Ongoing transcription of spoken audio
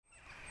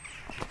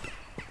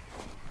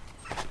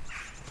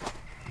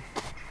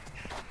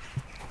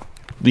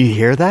Do you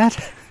hear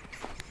that?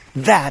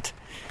 That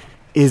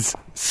is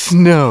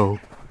snow.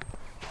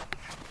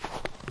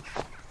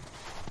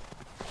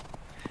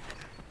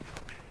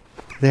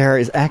 There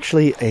is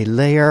actually a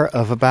layer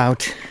of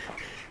about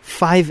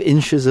 5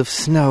 inches of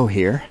snow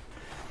here.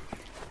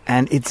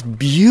 And it's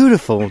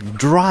beautiful,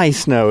 dry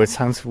snow. It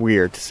sounds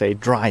weird to say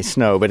dry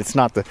snow, but it's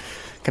not the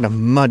kind of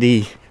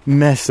muddy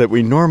mess that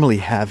we normally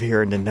have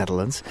here in the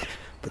Netherlands.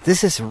 But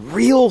this is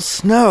real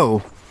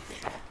snow.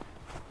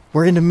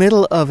 We're in the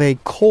middle of a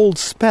cold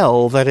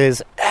spell that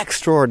is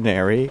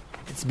extraordinary.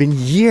 It's been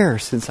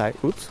years since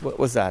oops, what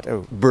was that?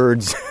 Oh,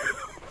 birds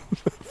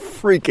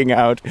freaking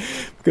out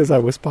because I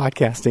was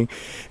podcasting.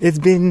 It's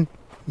been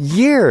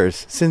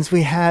years since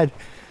we had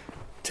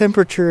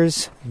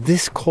temperatures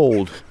this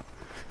cold.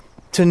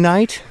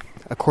 Tonight,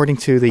 according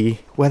to the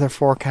weather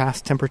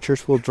forecast,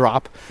 temperatures will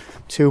drop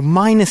to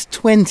minus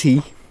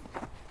 20,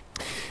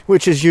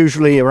 which is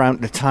usually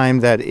around the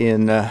time that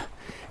in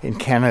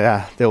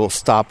Canada they will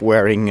stop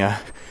wearing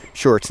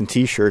shorts and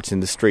t-shirts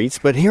in the streets.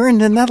 But here in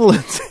the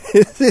Netherlands,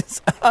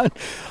 it's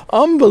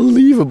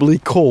unbelievably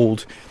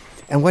cold.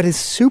 And what is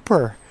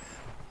super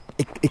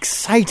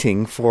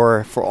exciting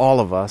for all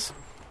of us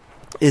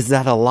is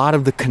that a lot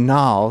of the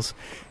canals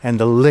and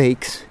the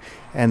lakes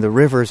and the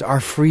rivers are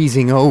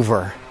freezing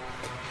over.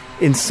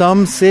 In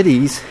some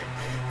cities,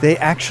 they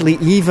actually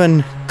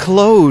even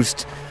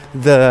closed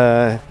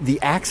the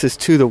access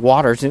to the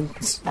waters, and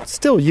it's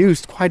still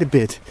used quite a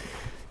bit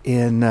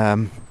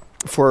in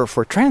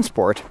for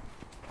transport.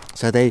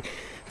 So they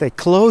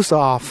close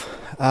off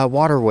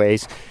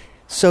waterways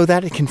so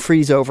that it can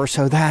freeze over,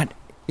 so that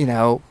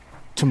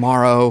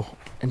tomorrow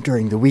and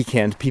during the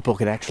weekend people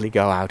can actually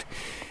go out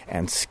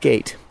and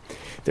skate.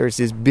 There's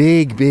this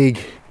big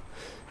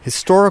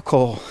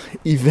historical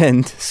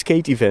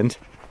skate event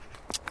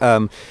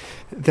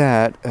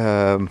that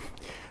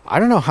I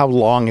don't know how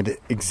long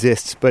it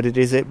exists, but it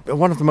is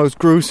one of the most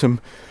gruesome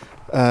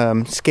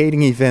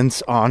skating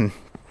events on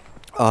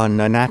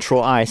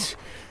natural ice,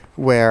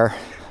 where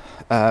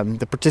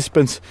the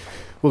participants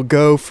will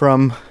go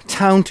from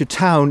town to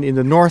town in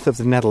the north of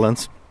the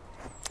Netherlands.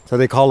 So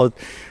they call it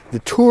the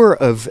Tour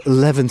of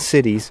 11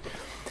 Cities.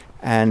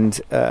 And,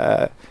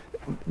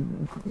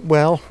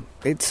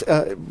 it's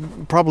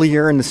probably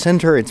here in the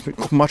center.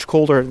 It's much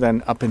colder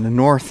than up in the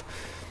north.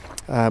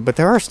 But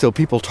there are still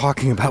people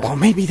talking about, well,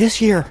 maybe this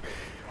year,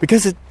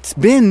 because it's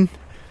been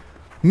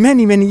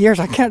many, many years.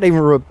 I can't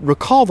even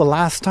recall the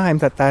last time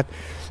that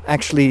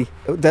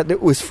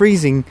it was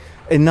freezing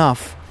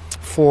enough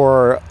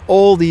for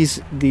all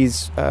these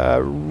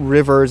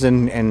rivers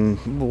and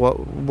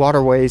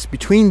waterways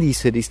between these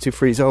cities to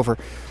freeze over.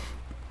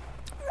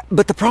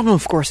 But the problem,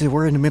 of course, is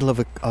we're in the middle of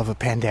a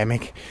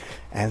pandemic.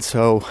 And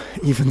so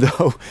even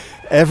though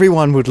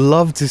everyone would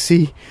love to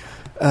see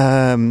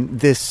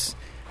this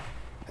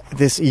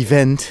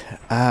event,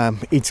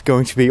 it's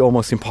going to be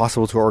almost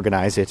impossible to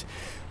organize it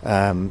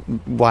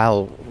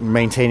while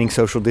maintaining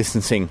social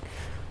distancing.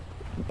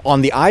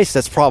 On the ice,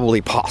 that's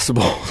probably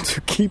possible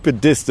to keep a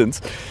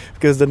distance,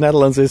 because the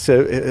Netherlands is,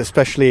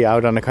 especially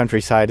out on the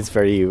countryside,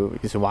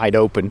 it's wide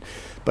open.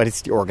 But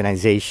it's the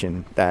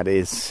organization that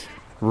is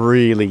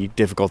really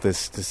difficult.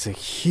 This is a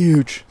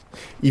huge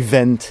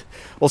event,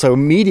 also a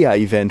media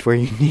event, where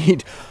you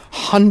need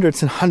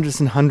hundreds and hundreds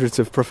and hundreds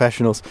of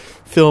professionals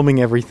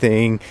filming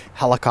everything,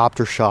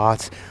 helicopter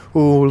shots.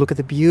 Oh, look at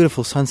the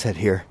beautiful sunset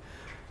here.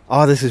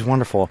 Oh, this is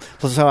wonderful.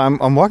 So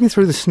I'm walking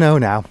through the snow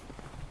now.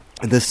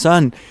 The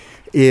sun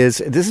this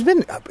has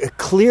been a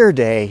clear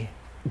day,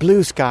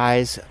 blue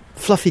skies,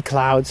 fluffy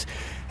clouds,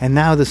 and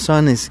now the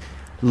sun is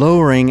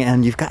lowering,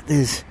 and you've got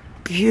this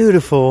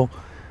beautiful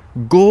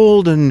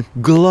golden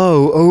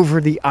glow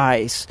over the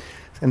ice,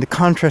 and the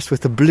contrast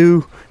with the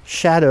blue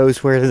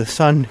shadows where the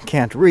sun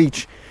can't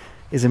reach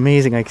is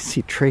amazing. I can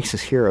see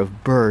traces here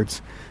of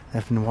birds that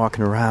have been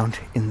walking around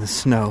in the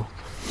snow.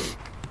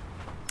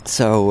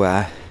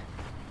 So,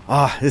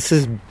 this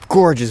is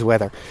gorgeous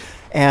weather.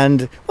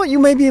 And, well, you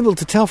may be able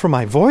to tell from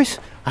my voice,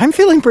 I'm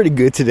feeling pretty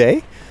good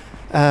today.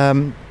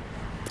 This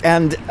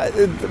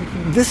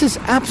is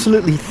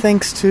absolutely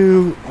thanks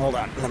to... Hold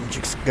on, let me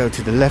just go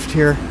to the left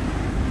here.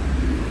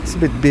 It's a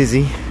bit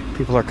busy.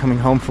 People are coming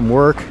home from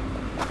work.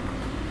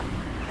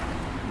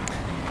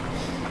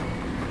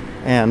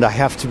 And I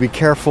have to be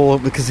careful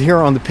because here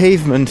on the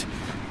pavement,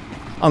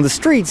 on the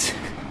streets,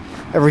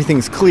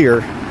 everything's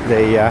clear.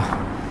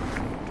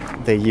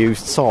 They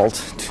used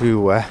salt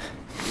to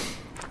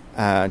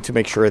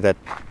make sure that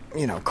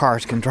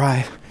cars can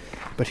drive.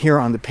 But here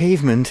on the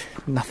pavement,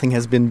 nothing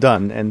has been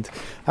done. And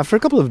after a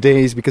couple of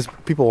days, because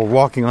people are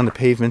walking on the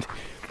pavement,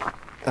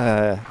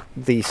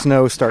 the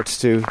snow starts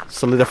to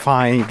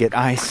solidify and you get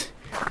ice,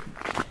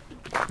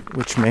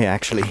 which may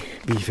actually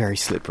be very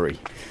slippery.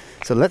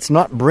 So let's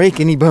not break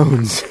any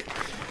bones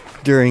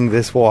during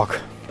this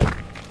walk.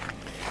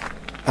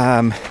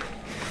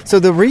 So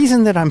the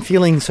reason that I'm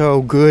feeling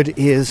so good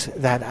is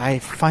that I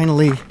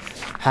finally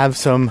have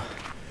some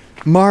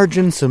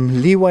margin,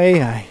 some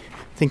leeway. I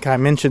think I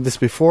mentioned this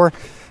before.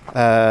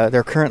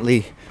 They're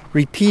currently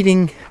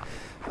repeating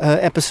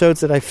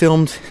episodes that I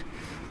filmed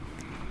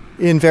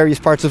in various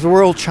parts of the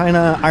world,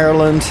 China,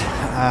 Ireland,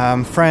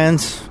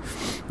 France,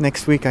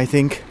 next week, I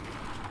think.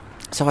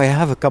 So I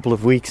have a couple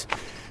of weeks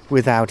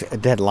without a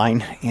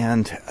deadline,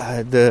 and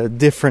the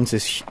difference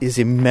is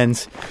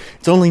immense.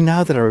 It's only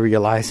now that I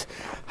realize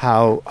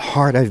how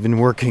hard I've been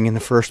working in the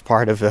first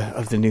part of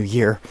the new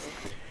year,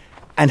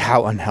 and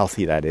how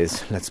unhealthy that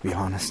is, let's be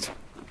honest.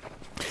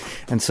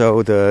 And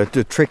so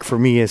the trick for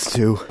me is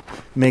to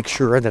make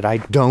sure that I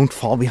don't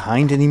fall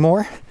behind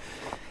anymore,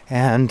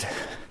 and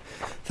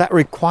that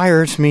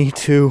requires me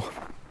to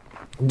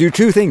do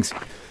two things.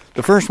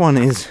 The first one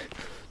is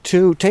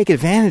to take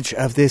advantage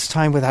of this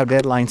time without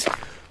deadlines,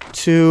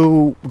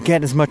 to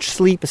get as much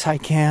sleep as I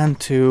can,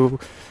 to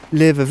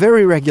live a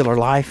very regular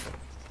life.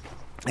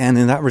 And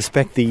in that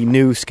respect, the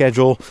new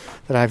schedule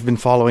that I've been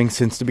following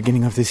since the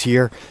beginning of this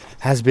year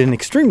has been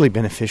extremely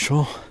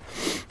beneficial.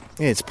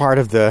 It's part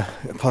of the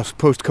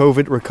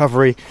post-COVID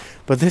recovery,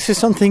 but this is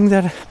something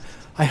that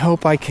I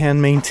hope I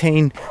can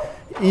maintain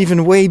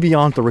even way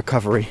beyond the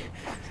recovery.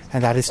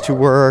 And that is to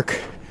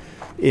work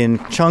in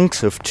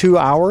chunks of 2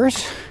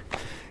 hours,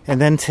 and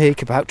then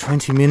take about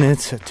 20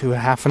 minutes to a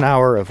half an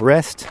hour of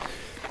rest,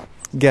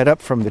 get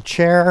up from the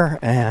chair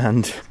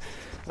and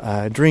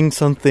drink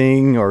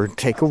something or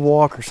take a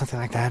walk or something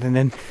like that, and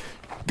then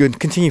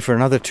continue for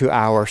another 2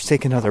 hours,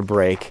 take another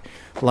break,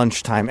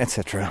 lunchtime,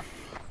 etc.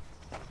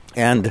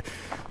 And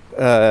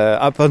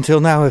up until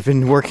now, I've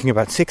been working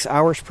about 6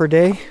 hours per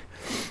day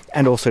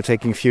and also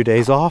taking a few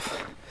days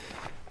off.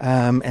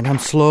 And I'm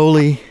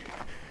slowly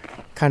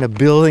kind of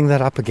building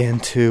that up again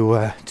to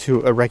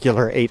a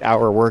regular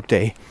 8-hour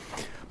workday.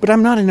 But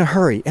I'm not in a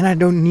hurry, and I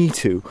don't need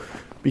to,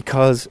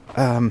 because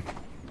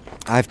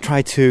I've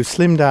tried to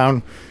slim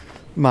down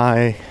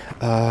my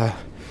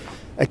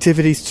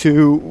activities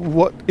to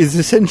what is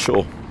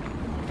essential.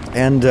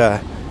 And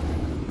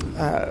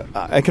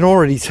I can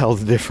already tell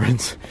the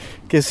difference.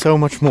 It gets so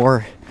much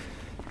more,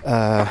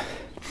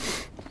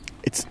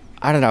 it's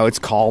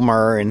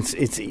calmer, and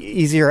it's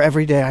easier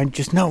every day. I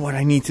just know what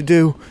I need to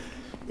do,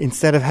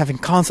 instead of having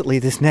constantly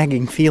this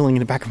nagging feeling in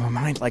the back of my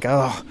mind, like,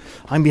 oh,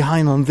 I'm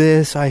behind on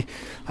this, I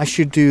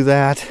should do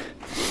that.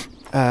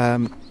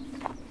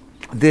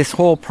 This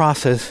whole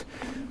process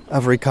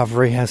of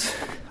recovery has,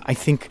 I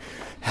think,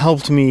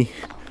 helped me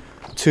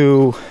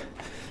to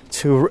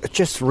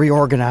just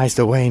reorganize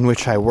the way in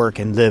which I work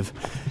and live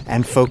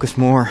and focus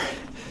more.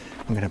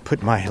 I'm going to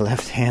put my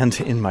left hand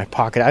in my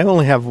pocket. I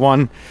only have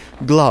one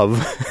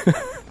glove,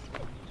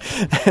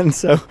 and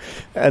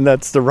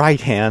that's the right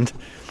hand.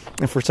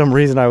 And for some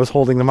reason, I was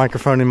holding the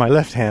microphone in my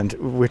left hand,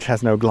 which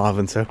has no glove,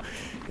 and so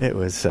it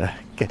was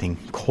getting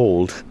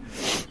cold.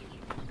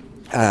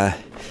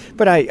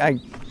 But I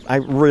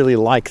really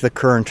like the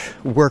current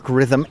work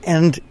rhythm,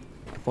 and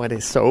what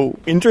is so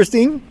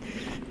interesting,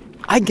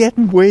 I get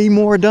way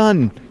more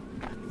done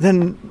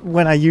than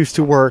when I used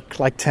to work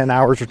like 10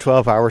 hours or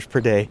 12 hours per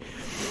day,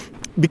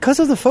 because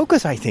of the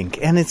focus, I think.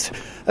 And it's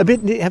a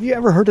bit, have you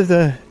ever heard of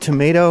the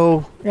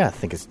tomato? Yeah, I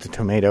think it's the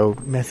tomato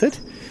method,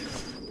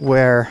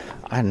 where,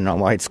 I don't know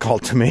why it's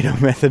called tomato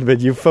method, but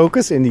you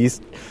focus in these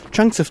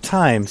chunks of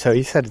time. So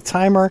you set a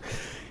timer,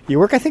 you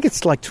work, I think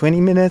it's like 20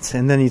 minutes,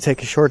 and then you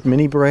take a short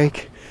mini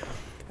break,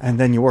 and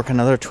then you work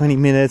another 20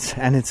 minutes,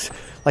 and it's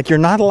like you're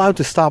not allowed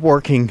to stop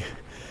working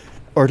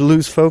or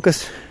lose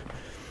focus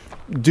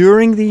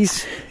during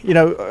these,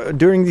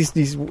 during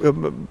these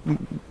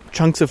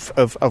chunks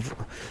of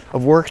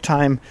work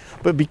time.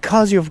 But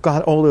because you've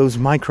got all those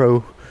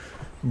micro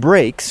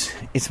breaks,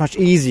 it's much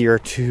easier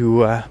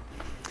to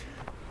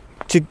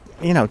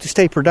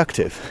stay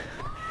productive.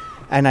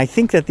 And I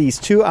think that these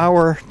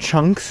 2-hour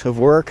chunks of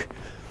work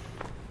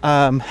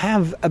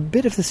have a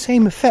bit of the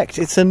same effect.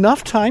 It's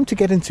enough time to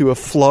get into a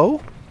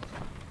flow,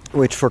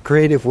 which for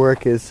creative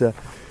work is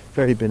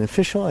very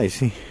beneficial. I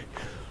see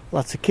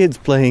lots of kids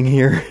playing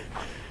here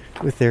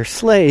with their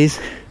sleighs,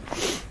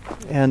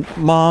 and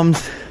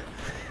moms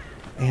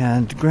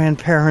and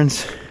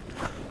grandparents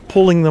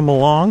pulling them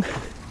along.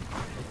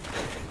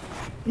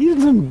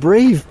 Even some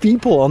brave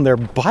people on their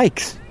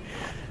bikes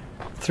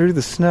through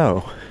the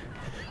snow.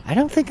 I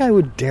don't think I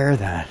would dare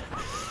that.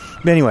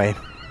 But anyway,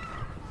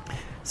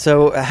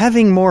 so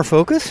having more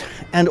focus,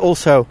 and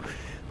also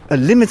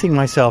limiting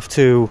myself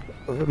to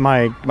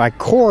my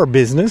core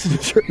business in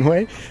a certain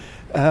way,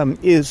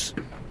 is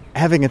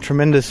having a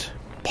tremendous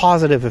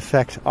positive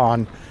effect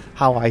on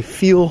how I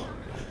feel.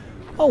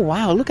 Oh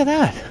wow, look at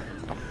that.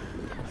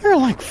 There are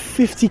like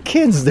 50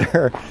 kids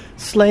there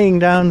sleighing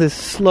down this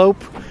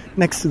slope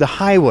next to the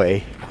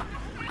highway.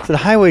 So the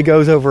highway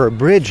goes over a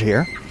bridge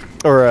here.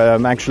 Or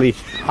actually,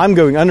 I'm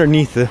going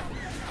underneath the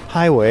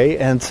highway,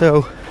 and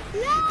so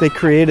they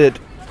created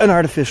an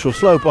artificial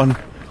slope on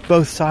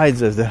both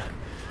sides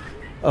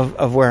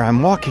of where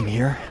I'm walking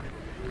here.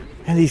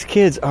 And these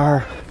kids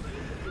are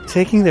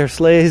taking their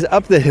sleighs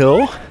up the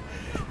hill,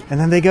 and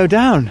then they go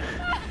down.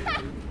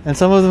 And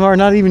some of them are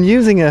not even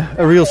using a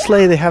real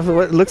sleigh. They have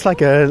what looks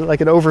like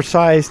an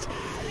oversized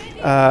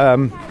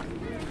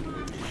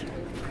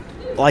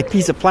like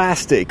piece of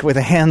plastic with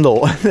a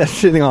handle that's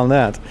sitting on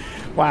that.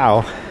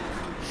 Wow.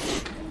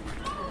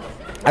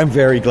 I'm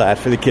very glad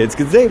for the kids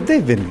because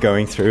they've been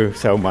going through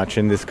so much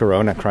in this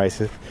corona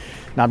crisis.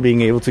 Not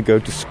being able to go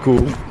to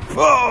school.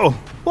 Oh,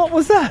 what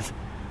was that?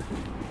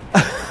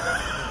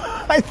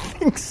 I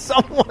think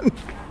someone...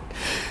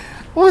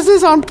 Was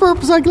this on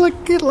purpose? I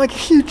get like a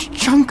huge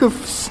chunk of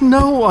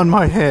snow on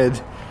my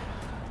head.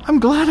 I'm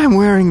glad I'm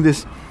wearing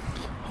this.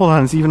 Hold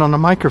on, it's even on the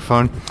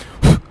microphone.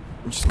 I'm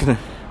just gonna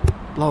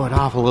blow it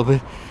off a little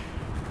bit.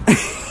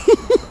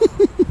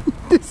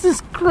 This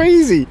is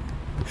crazy.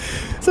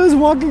 So I was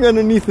walking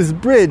underneath this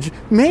bridge.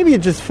 Maybe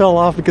it just fell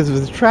off because of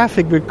the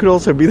traffic, but it could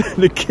also be that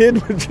the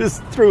kid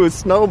just threw a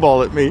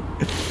snowball at me.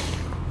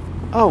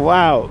 Oh,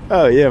 wow.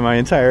 Oh, yeah, my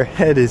entire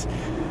head is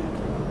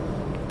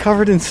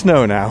covered in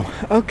snow now.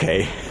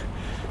 Okay.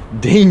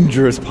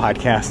 Dangerous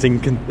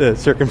podcasting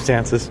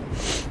circumstances.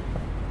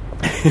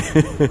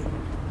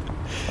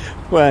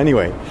 Well,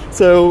 anyway.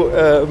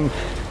 So,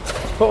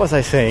 what was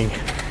I saying?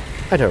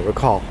 I don't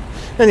recall.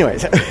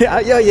 Anyways,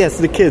 yes,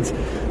 the kids.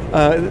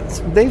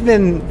 They've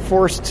been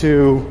forced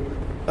to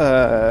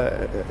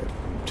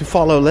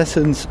follow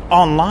lessons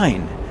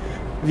online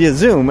via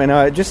Zoom.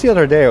 And just the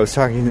other day I was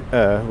talking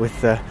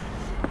with a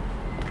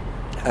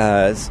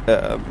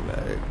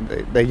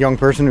young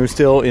person who's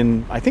still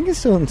in, I think he's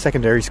still in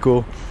secondary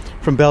school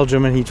from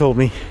Belgium, and he told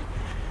me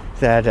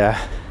that,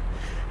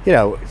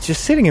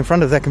 just sitting in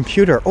front of that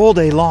computer all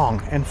day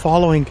long and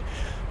following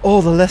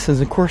all the lessons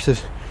and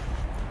courses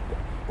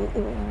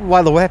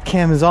while the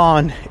webcam is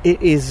on, it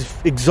is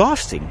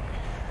exhausting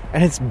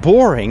and it's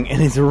boring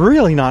and it's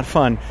really not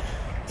fun.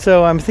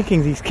 So I'm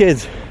thinking these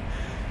kids,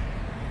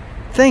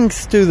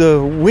 thanks to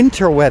the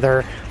winter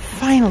weather,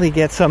 finally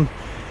get some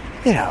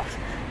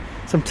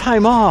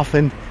time off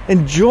and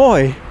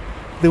enjoy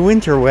the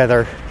winter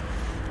weather.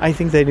 I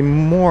think they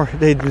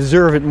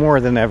deserve it more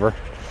than ever.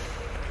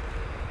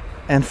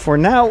 And for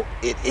now,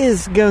 it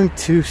is going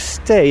to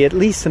stay at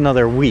least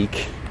another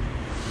week.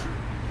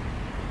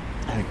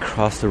 I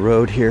cross the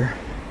road here,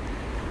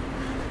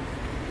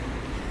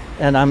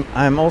 and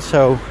I'm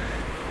also.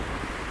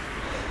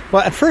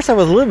 Well, at first I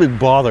was a little bit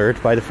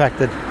bothered by the fact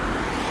that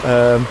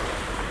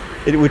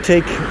it would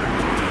take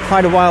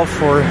quite a while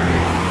for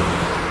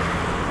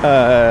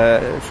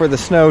the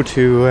snow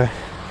to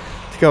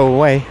go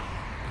away,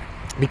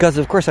 because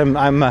of course I'm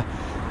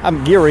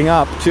ramping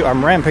up to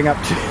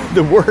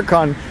the work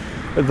on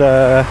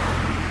the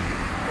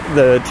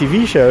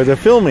TV show, the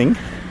filming,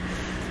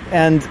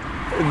 and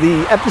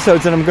the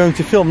episodes that I'm going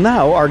to film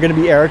now are going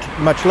to be aired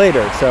much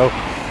later. So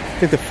I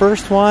think the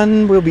first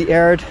one will be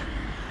aired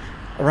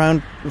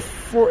around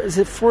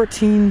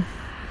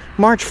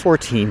March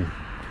 14.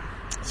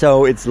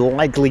 So it's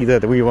likely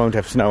that we won't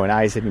have snow and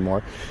ice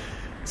anymore.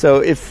 So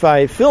if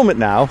I film it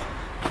now,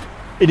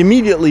 it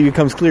immediately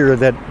becomes clear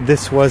that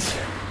this was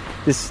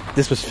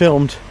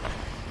filmed,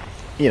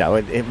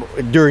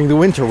 during the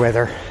winter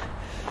weather.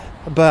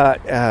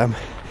 But then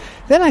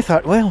I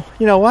thought, well,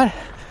 you know what?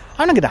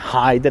 I'm not going to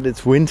hide that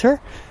it's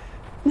winter.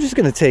 I'm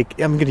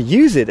going to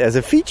use it as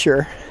a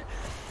feature.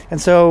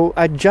 And so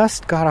I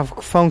just got a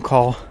phone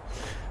call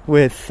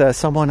with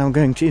someone I'm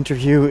going to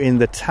interview in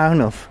the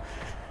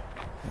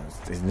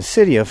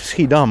city of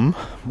Schiedam,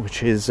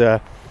 which is near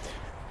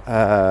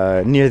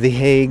The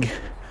Hague,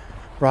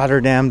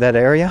 Rotterdam, that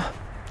area.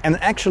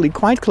 And actually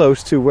quite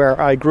close to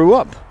where I grew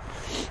up,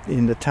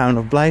 in the town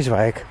of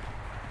Bleiswijk.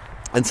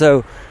 And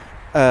so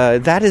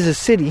that is a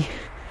city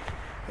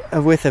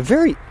with a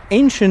very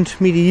ancient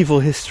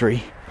medieval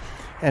history,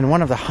 and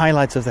one of the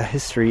highlights of the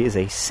history is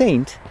a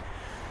saint,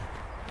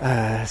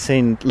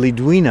 Saint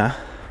Lidwina,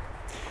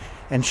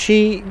 and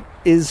she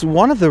is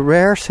one of the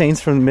rare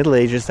saints from the Middle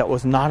Ages that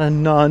was not a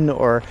nun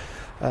or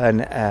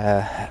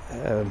a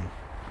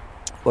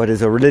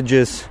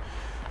religious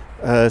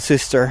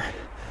sister,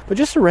 but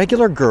just a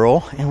regular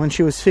girl. And when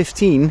she was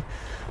 15,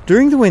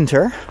 during the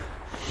winter,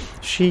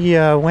 she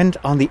went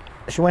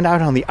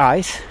out on the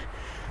ice.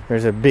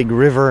 There's a big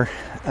river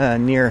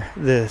near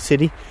the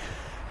city,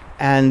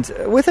 and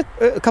with a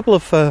couple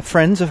of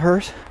friends of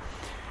hers,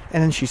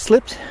 and then she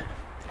slipped,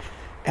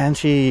 and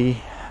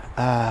she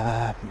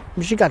got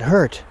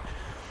hurt,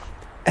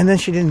 and then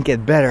she didn't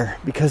get better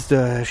because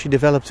she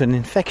developed an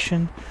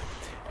infection,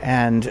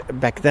 and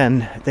back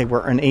then they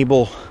were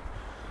unable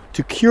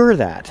to cure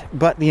that,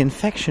 but the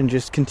infection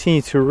just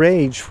continued to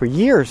rage for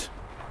years,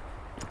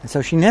 and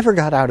so she never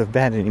got out of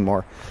bed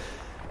anymore.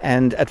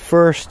 And at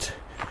first,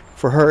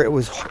 for her, it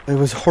was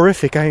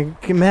horrific. I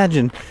can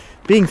imagine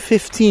being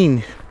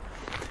 15,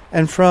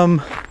 and from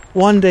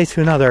one day to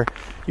another,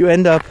 you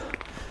end up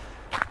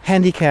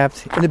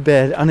handicapped in a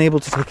bed, unable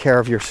to take care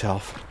of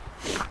yourself,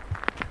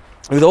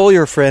 with all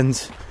your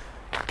friends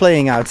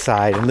playing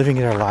outside and living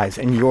their lives,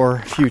 and your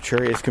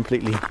future is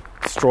completely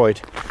destroyed.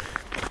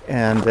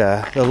 And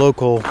the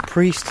local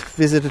priest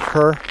visited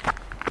her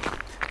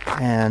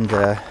and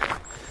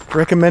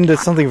recommended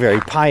something very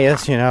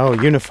pious,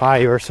 unify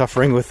your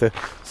suffering with the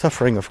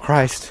suffering of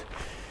Christ.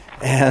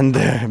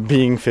 And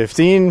being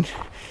 15,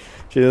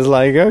 she was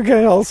like,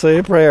 okay, I'll say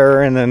a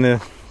prayer. And then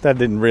that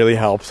didn't really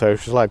help, so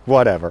she's like,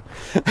 whatever.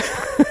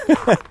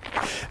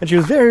 And she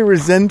was very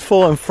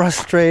resentful and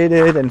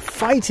frustrated and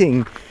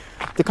fighting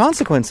the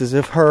consequences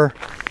of her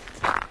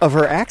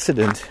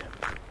accident.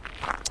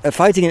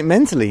 Fighting it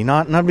mentally,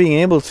 not being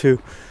able to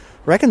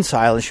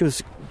reconcile. And she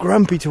was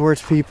grumpy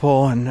towards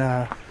people,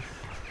 and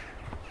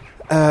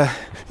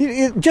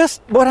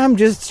just what I'm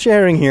just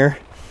sharing here,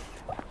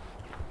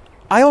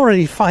 I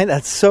already find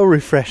that so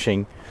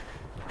refreshing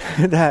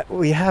that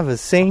we have a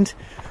saint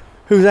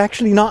who's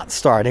actually not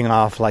starting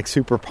off like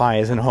super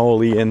pious and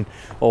holy and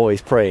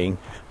always praying,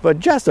 but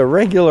just a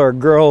regular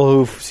girl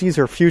who sees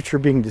her future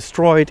being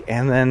destroyed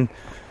and then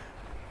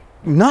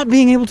not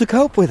being able to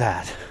cope with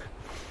that.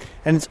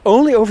 And it's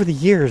only over the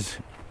years,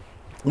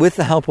 with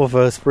the help of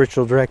a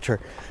spiritual director,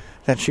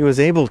 that she was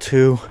able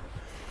to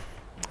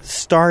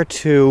start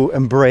to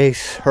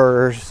embrace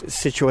her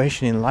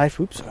situation in life.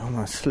 Oops, I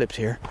almost slipped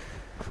here.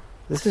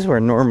 This is where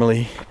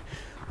normally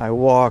I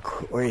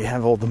walk, where you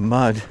have all the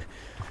mud,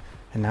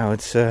 and now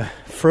it's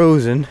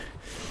frozen.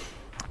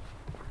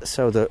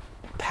 So the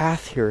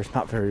path here is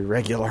not very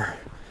regular.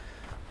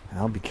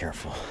 I'll be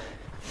careful.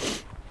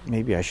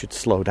 Maybe I should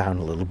slow down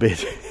a little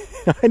bit.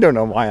 I don't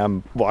know why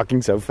I'm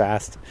walking so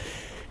fast.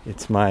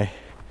 It's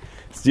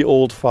the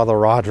old Father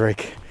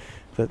Roderick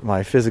that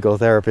my physical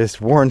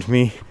therapist warned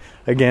me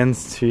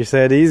against. She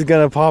said he's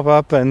going to pop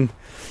up, and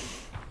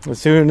as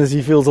soon as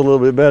he feels a little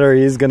bit better,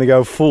 he's going to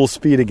go full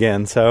speed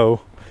again.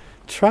 So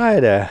try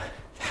to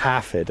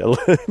half it a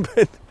little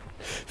bit.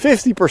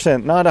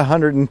 50%, not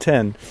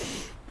 110.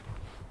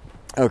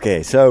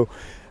 Okay, so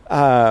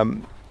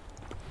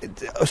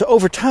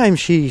over time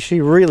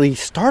she really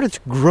started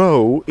to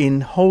grow in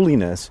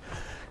holiness,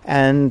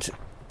 and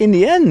in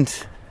the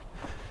end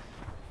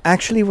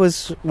actually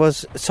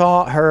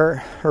saw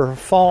her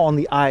fall on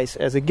the ice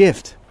as a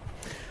gift.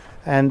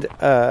 And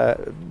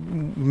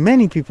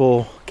many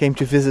people came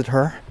to visit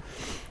her.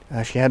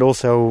 She had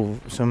also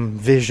some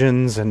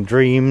visions and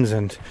dreams,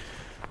 and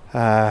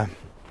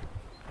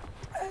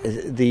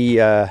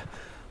the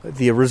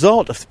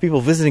result of the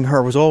people visiting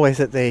her was always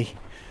that they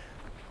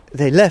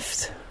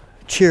left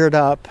cheered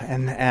up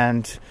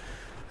and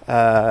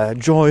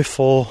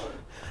joyful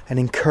and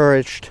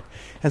encouraged.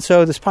 And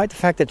so, despite the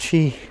fact that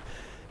she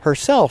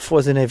herself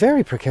was in a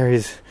very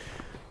precarious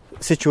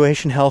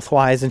situation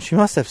health-wise, and she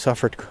must have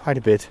suffered quite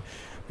a bit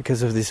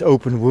because of this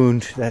open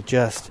wound that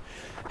just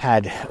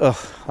had,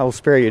 I'll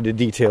spare you the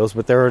details,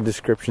 but there are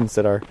descriptions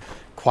that are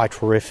quite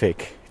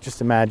horrific. Just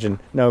imagine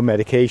no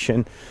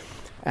medication,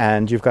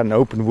 and you've got an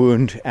open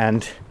wound,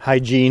 and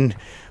hygiene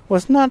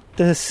was not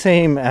the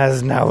same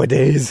as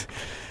nowadays.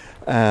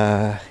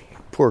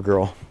 Poor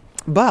girl.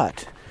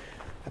 But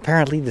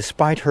apparently,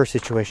 despite her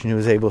situation, she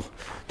was able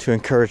to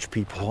encourage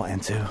people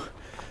and to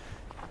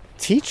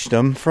teach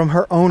them from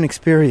her own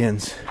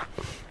experience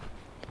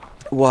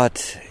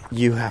what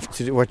you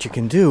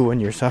can do when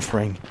you're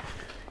suffering,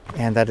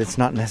 and that it's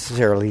not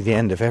necessarily the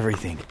end of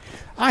everything.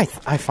 I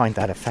find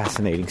that a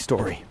fascinating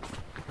story.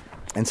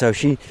 And so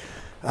she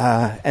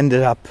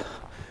ended up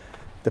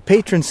the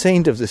patron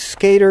saint of the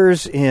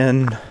skaters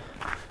in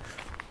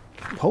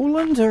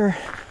Poland, or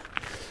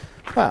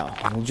well,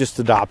 we'll just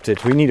adopt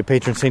it. We need a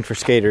patron saint for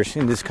skaters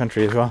in this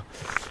country as well.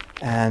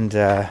 And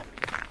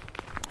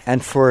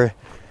for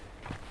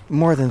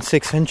more than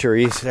 6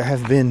 centuries, there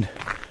have been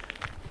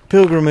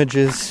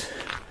pilgrimages,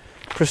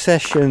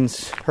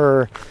 processions.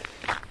 Her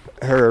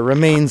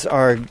remains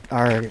are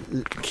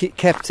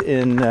kept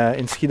in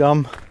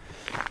Schiedam,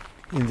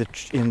 in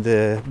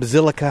the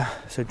basilica.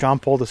 So John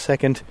Paul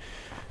II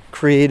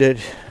created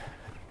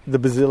the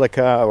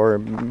basilica, or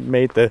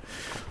made the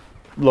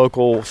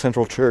local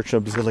central church a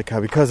basilica,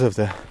 because of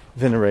the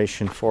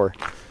veneration for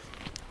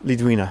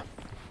Lidwina.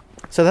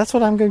 So that's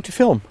what I'm going to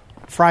film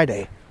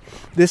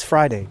this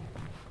Friday.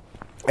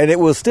 And it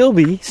will still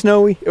be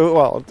snowy.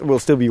 Well, it will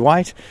still be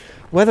white.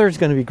 Weather is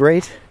going to be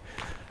great.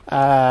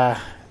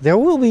 There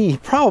will be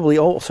probably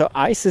also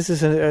ice. This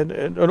is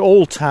an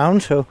old town,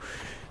 so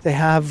they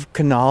have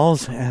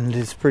canals, and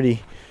it's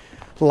pretty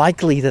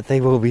likely that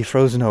they will be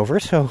frozen over.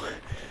 So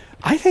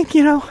I think,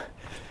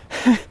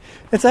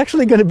 it's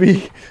actually going to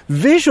be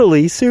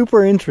visually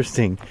super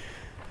interesting.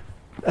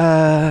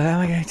 Am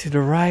I going to the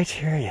right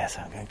here? Yes,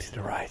 I'm going to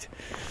the right.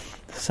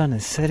 The sun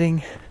is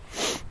setting.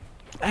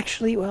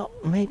 Actually, well,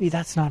 maybe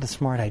that's not a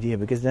smart idea,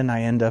 because then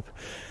I end up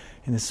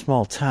in a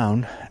small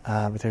town,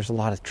 but there's a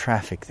lot of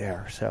traffic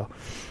there, so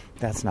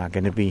that's not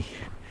going to be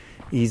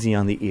easy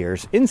on the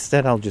ears.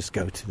 Instead, I'll just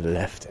go to the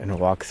left and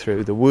walk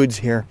through the woods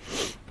here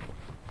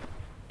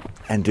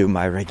and do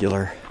my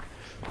regular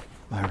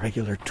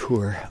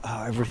tour.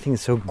 Oh, everything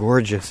is so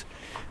gorgeous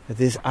at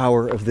this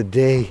hour of the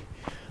day.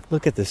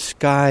 Look at the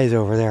skies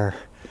over there,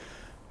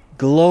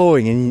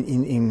 glowing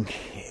in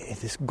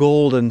this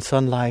golden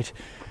sunlight.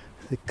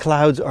 The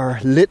clouds are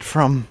lit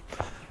from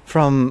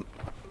the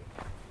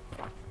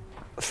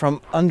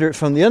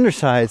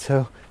underside,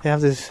 so they have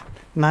this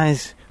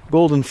nice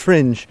golden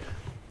fringe,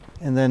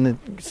 and then it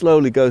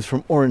slowly goes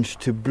from orange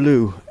to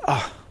blue.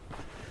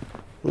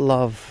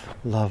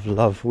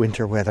 Love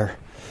winter weather.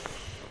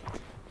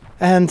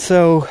 And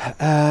so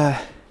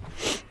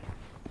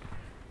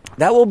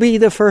that will be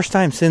the first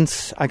time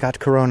since I got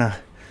corona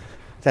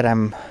that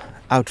I'm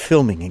out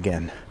filming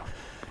again.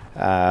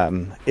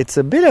 It's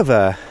a bit of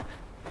a...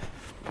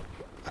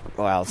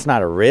 Well, it's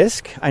not a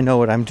risk. I know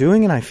what I'm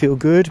doing and I feel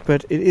good,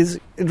 but it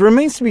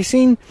remains to be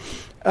seen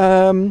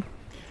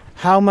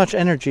how much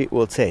energy it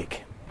will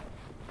take.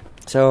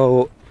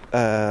 So,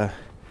 yeah,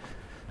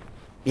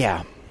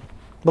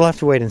 we'll have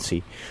to wait and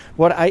see.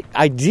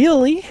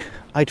 Ideally,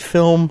 I'd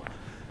film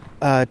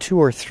 2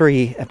 or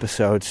 3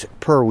 episodes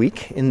per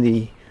week in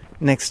the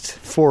next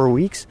 4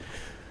 weeks,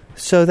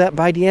 so that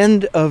by the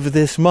end of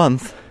this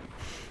month,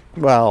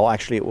 well,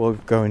 actually it will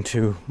go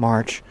into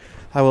March,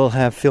 I will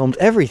have filmed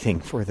everything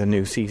for the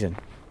new season.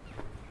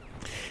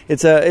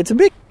 It's a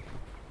big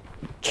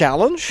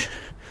challenge,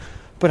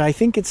 but I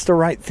think it's the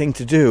right thing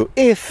to do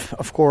if,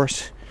 of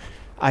course,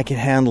 I can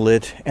handle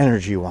it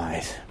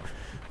energy-wise.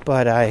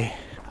 But I'm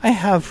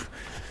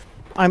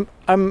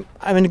in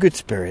good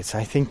spirits.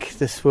 I think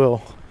this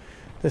will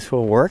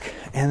work.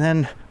 And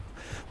then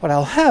what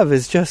I'll have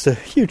is just a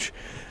huge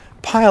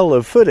pile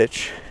of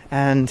footage,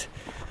 and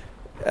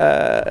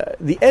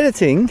the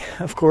editing,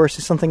 of course,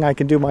 is something I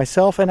can do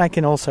myself, and I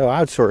can also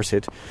outsource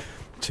it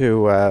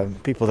to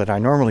people that I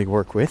normally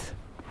work with.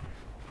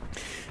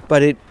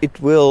 But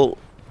it will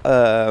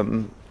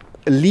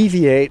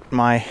alleviate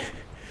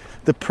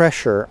the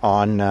pressure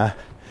on the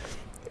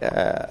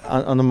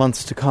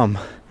months to come,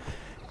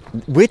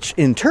 which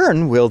in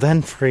turn will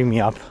then free me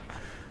up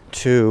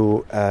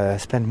to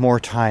spend more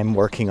time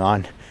working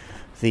on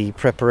the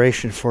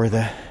preparation for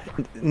the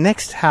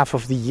next half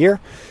of the year,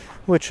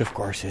 which of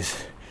course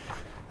is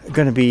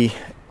going to be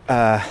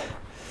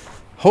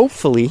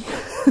hopefully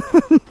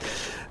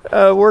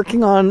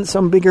working on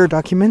some bigger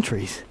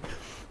documentaries.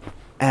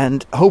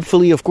 And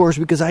hopefully, of course,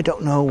 because I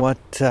don't know what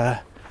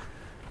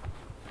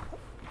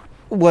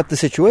the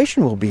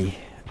situation will be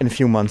in a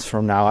few months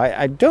from now.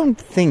 I don't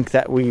think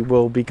that we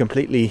will be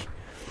completely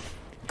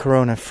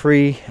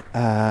corona-free,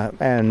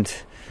 and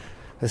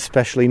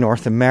especially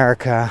North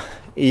America,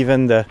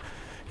 even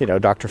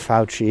Dr.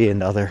 Fauci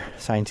and other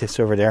scientists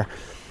over there,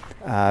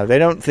 they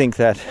don't think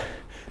that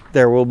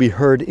there will be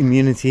herd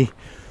immunity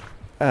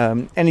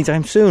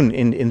anytime soon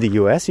in the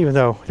US, even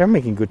though they're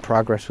making good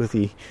progress with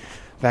the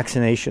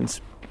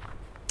vaccinations.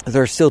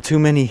 There are still too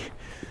many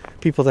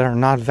people that are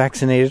not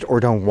vaccinated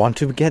or don't want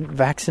to get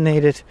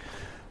vaccinated,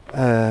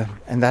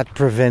 and that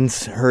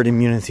prevents herd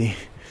immunity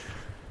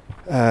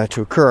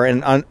to occur.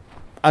 And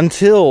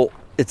until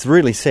it's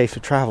really safe to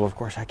travel, of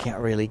course, I can't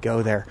really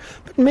go there.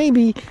 But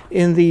maybe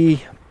in the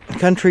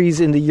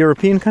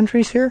European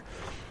countries here,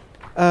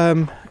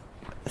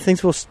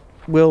 things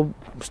will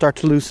start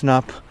to loosen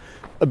up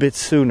a bit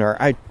sooner.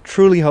 I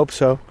truly hope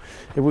so.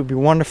 It would be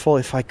wonderful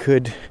if I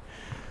could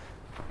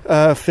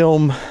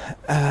film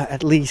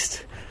at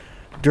least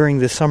during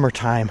the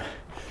summertime.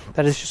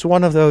 That is just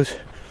one of those.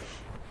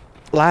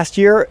 Last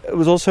year, it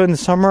was also in the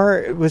summer.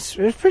 It was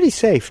pretty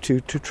safe to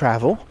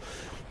travel.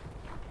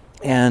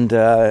 And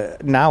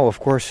now, of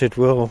course, it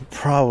will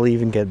probably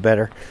even get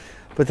better.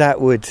 But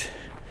that would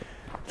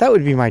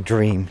be my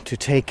dream, to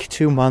take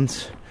 2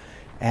 months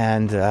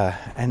and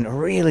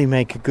really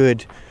make a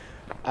good,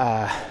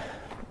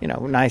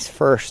 nice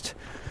first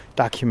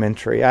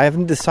documentary. I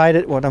haven't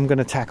decided what I'm going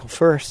to tackle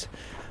first,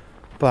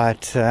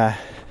 but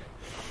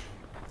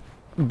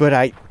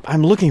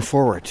I'm looking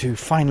forward to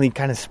finally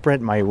kind of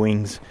spread my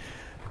wings,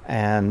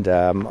 and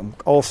I'm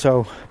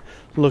also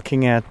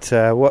looking at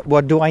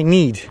what do I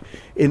need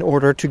in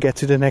order to get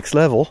to the next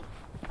level,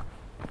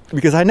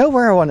 because I know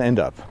where I want to end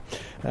up,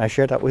 and I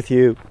shared that with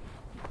you.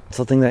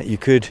 Something that you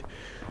could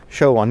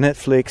show on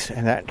Netflix,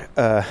 and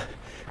that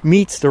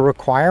meets the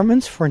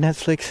requirements for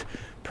Netflix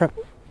prep.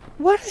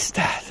 What is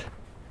that?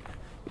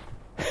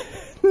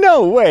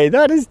 No way,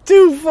 that is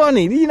too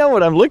funny. Do you know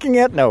what I'm looking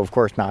at? No, of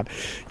course not.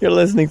 You're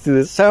listening to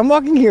this. So I'm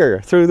walking here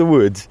through the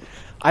woods.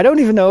 I don't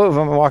even know if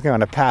I'm walking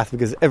on a path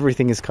because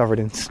everything is covered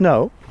in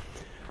snow.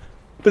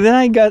 But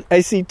then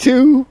I see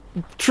 2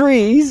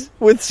 trees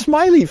with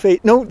smiley face.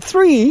 No,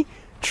 3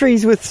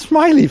 trees with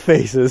smiley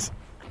faces.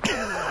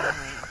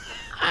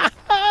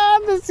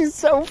 This is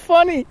so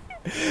funny.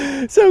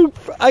 So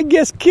I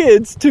guess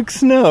kids took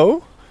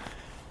snow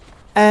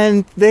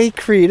and they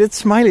created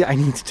smiley. I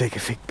need to take a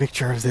fake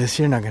picture of this.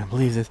 You're not going to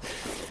believe this.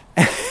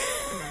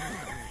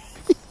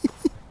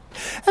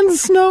 And the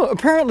snow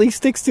apparently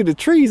sticks to the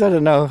trees. I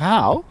don't know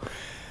how.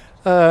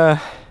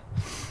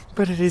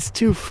 But it is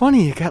too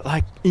funny. You got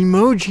like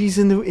emojis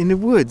in the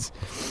woods.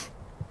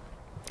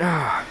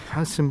 Ah,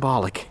 how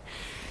symbolic.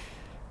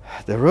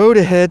 The road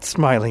ahead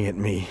smiling at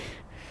me.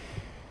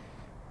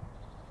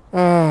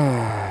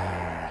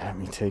 Let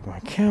me take my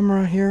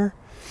camera here.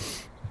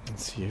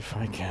 Let's see if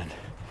I can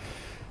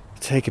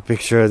take a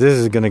picture. This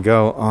is going to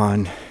go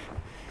on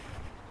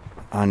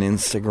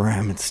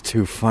Instagram. It's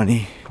too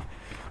funny.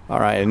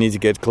 Alright, I need to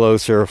get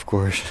closer, of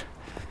course.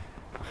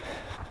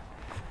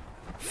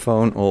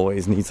 Phone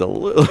always needs a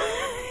little...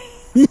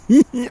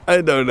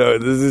 I don't know.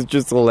 This is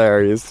just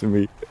hilarious to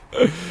me.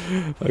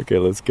 Okay,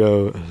 let's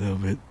go a little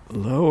bit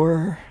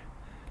lower.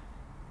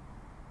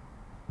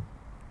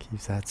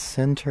 Keep that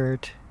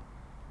centered.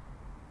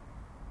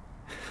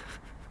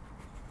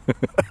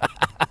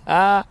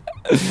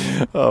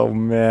 Oh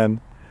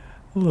man,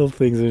 little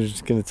things are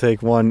just going to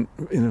take one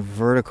in a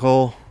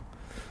vertical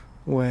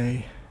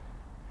way.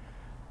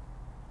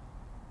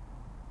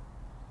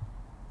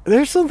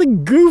 There's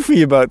something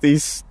goofy about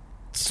these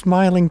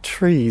smiling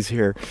trees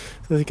here.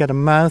 So they got a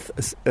mouth,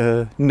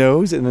 a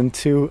nose, and then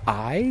two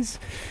eyes.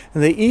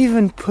 And they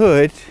even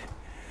put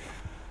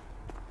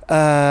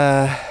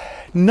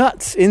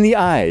nuts in the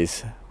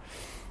eyes.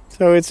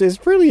 So it's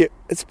pretty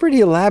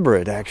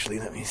elaborate, actually.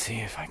 Let me see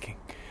if I can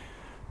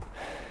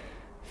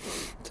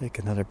take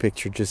another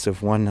picture just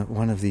of one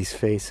of these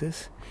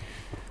faces.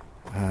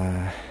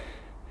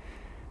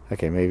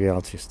 Okay, maybe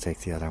I'll just take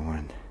the other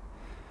one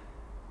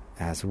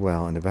as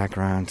well in the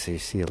background, so you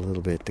see a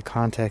little bit the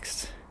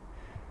context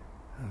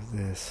of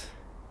this.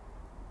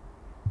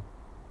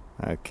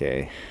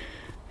 Okay,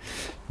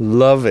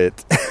 love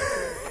it.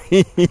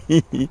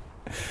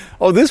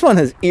 Oh, this one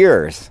has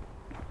ears,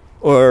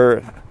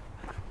 or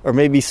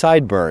maybe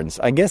sideburns.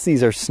 I guess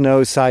these are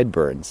snow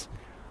sideburns.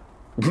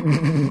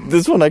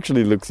 This one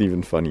actually looks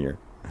even funnier.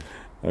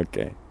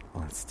 Okay,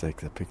 let's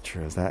take the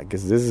picture of that,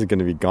 because this is going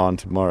to be gone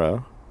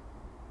tomorrow.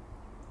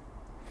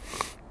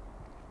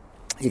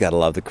 You gotta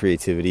love the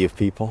creativity of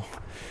people.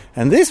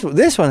 And this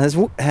one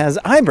has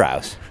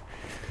eyebrows.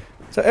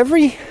 So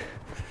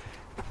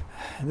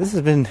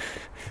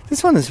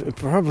this one is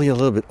probably a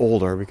little bit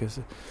older, because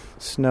the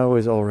snow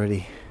is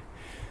already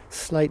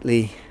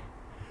slightly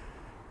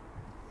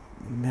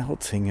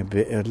melting a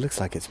bit. It looks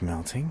like it's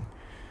melting.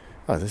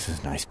 Oh, this is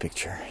a nice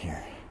picture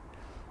here.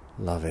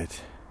 Love it.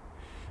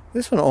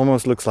 This one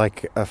almost looks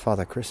like a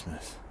Father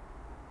Christmas.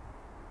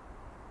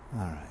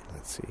 Alright,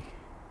 let's see.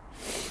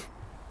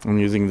 I'm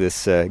using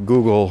this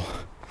Google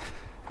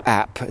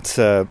app. It's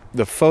the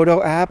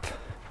photo app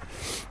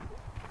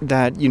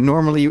that you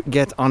normally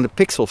get on the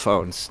Pixel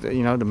phones.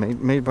 You know,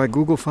 made by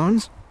Google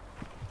phones.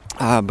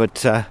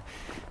 But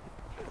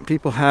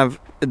people have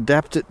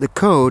adapted the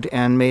code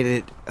and made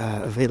it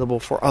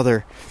available for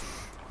other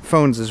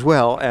phones as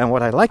well. And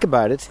what I like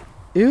about it,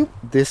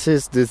 this.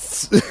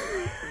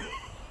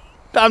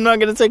 I'm not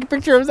going to take a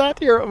picture of that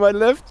here on my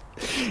left.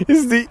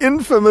 Is the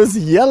infamous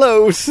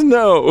yellow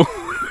snow.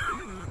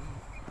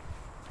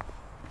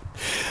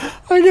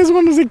 I guess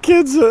one of the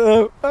kids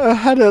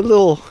had a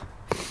little,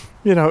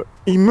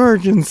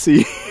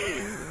 emergency.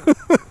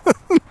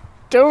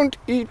 Don't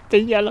eat the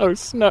yellow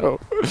snow.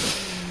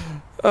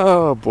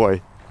 Oh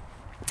boy.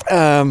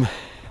 And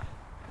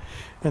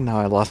now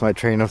I lost my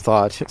train of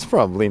thought. It's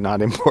probably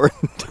not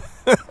important.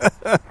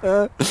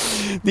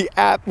 The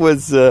app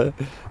was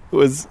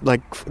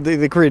like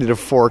they created a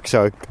fork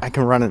so I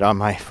can run it on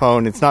my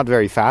phone. It's not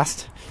very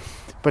fast,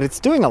 but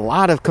it's doing a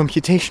lot of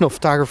computational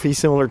photography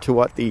similar to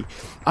what the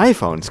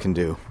iPhones can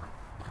do.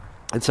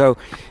 And so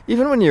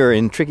even when you're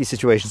in tricky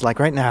situations, like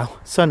right now,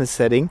 sun is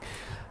setting,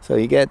 so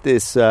you get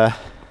this kind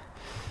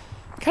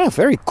of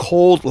very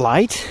cold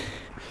light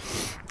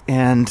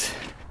and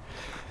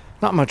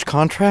not much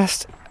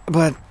contrast,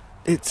 but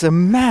it's a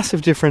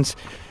massive difference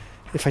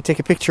if I take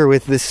a picture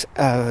with this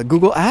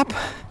Google app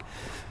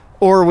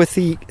or with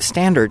the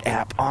standard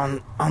app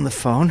on the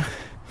phone.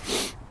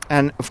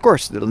 And of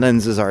course the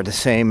lenses are the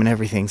same and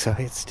everything, so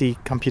it's the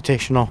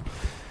computational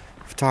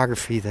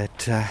photography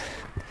that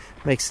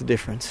makes the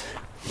difference.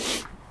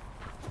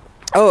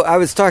 Oh, I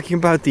was talking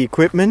about the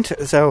equipment.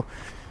 So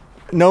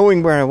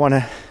knowing where I want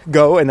to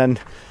go and then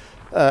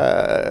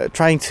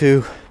trying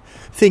to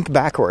think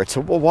backwards.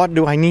 So what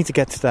do I need to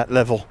get to that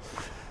level?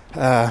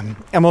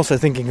 I'm also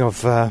thinking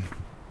of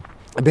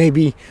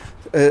maybe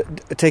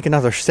take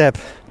another step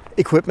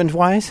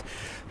equipment-wise.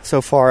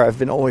 So far I've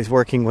been always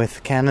working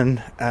with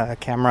Canon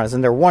cameras,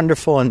 and they're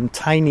wonderful and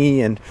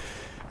tiny and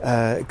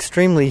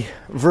extremely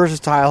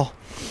versatile.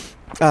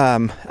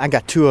 I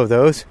got 2 of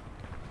those,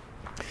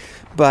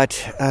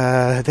 but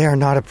they are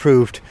not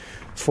approved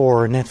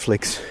for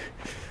Netflix.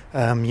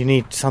 You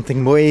need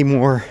something way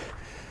more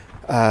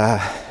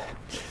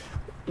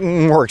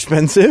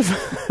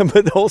expensive,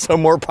 but also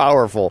more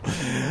powerful.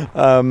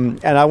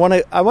 And I want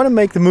to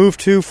make the move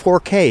to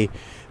 4K,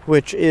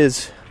 which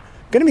is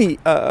going to be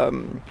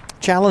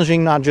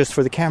challenging not just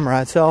for the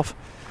camera itself,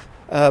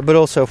 but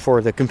also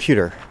for the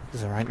computer.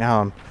 So right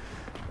now I'm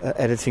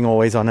editing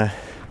always on a,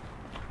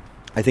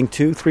 I think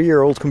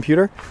 2-3-year-old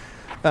computer,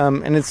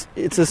 and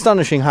it's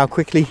astonishing how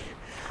quickly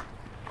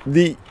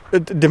the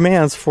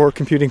demands for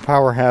computing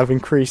power have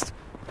increased.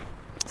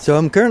 So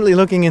I'm currently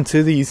looking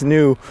into these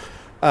new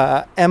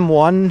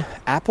M1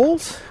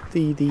 Apples,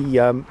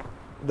 the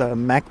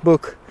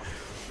MacBook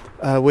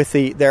with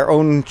their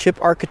own chip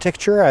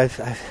architecture. I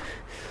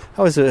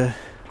was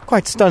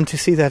quite stunned to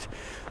see that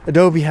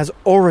Adobe has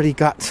already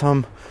got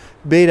some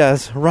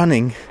betas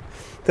running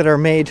that are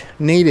made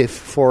native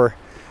for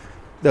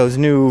those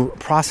new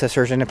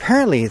processors, and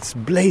apparently it's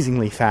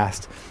blazingly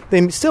fast.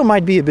 They still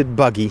might be a bit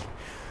buggy,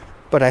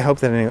 but I hope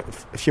that in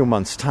a few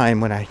months'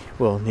 time, when I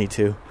will need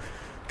to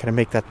kind of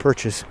make that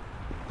purchase,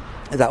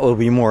 that will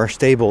be more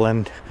stable,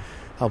 and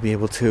I'll be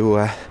able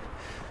to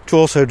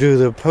also do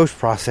the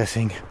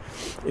post-processing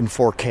in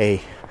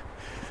 4K.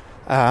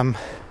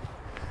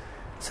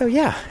 So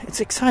yeah,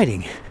 it's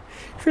exciting.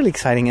 It's really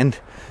exciting. And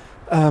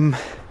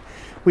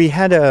we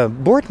had a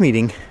board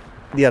meeting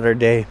the other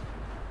day,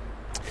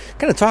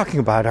 kind of talking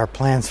about our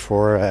plans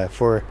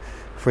for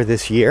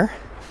this year.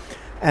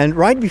 And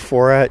right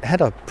before, I had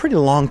a pretty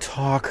long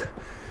talk.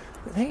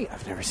 Hey,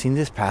 I've never seen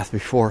this path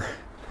before.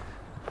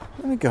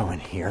 Let me go in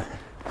here.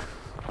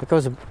 Like I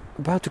was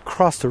about to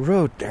cross the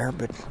road there,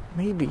 but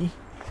maybe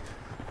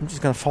I'm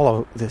just going to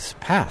follow this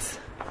path,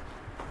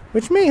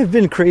 which may have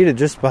been created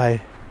just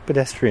by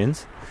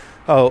pedestrians.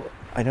 Oh,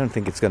 I don't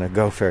think it's going to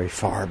go very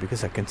far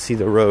because I can see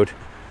the road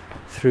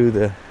through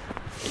the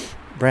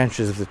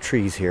branches of the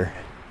trees here.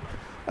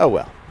 Oh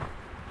well.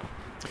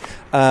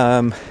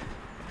 I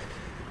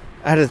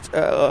had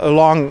a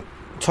long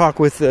talk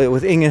with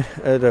Inge,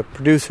 the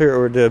producer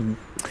or the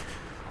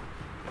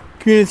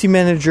community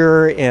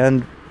manager,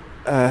 and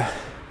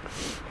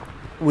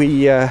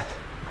we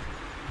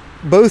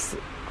both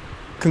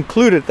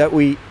concluded that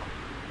we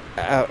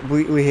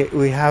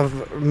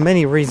have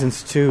many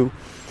reasons to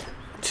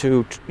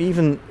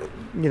even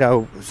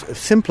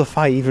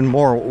simplify even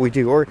more what we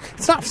do. Or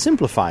it's not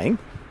simplifying,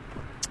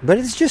 but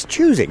it's just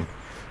choosing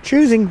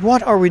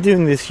what are we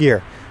doing this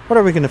year, what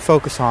are we going to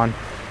focus on.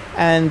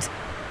 And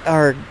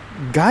our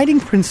guiding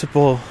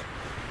principle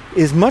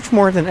is much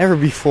more than ever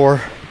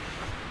before.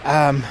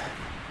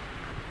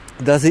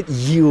 Does it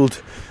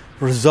yield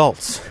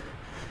results?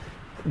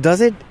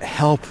 Does it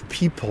help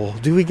people?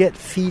 Do we get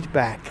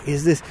feedback?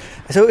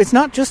 So it's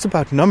not just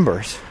about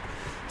numbers.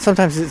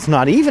 Sometimes it's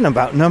not even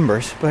about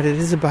numbers, but it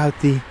is about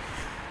the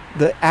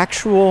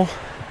actual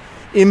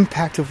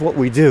impact of what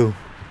we do.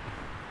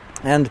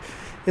 And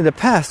in the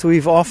past,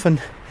 we've often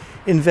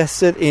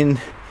invested in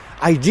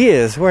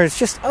ideas where it's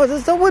just,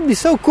 that would be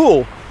so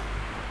cool,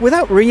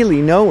 without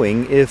really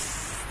knowing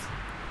if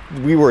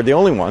we were the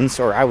only ones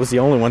or I was the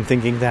only one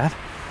thinking that.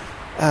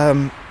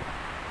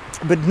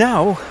 But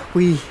now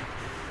we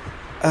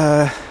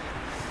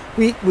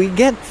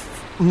get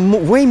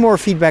way more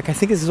feedback. I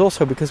think this is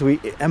also because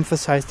we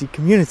emphasize the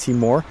community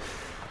more.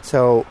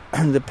 So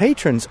the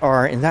patrons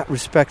are, in that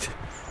respect,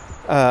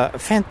 a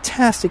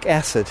fantastic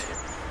asset,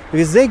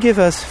 because they give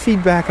us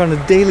feedback on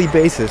a daily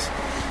basis.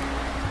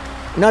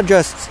 Not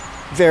just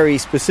very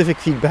specific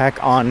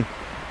feedback on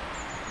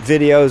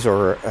videos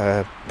or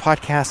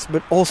podcasts,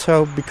 but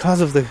also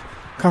because of the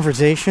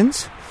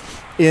conversations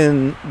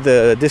in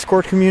the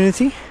Discord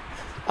community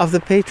of the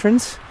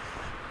patrons,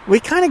 we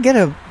kind of get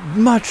a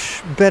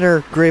much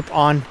better grip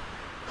on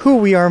who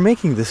we are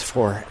making this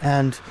for.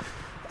 And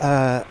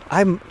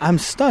I'm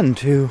stunned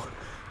to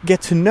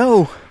get to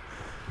know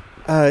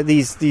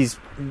these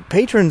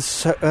patrons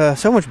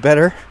so much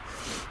better,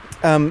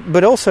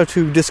 but also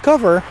to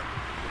discover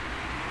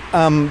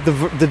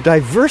the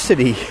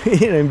diversity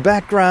in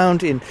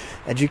background, in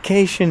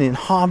education, in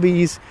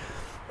hobbies,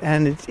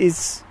 and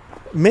it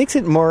makes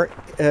it more.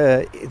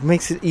 It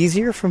makes it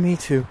easier for me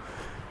to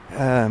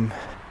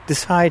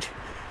decide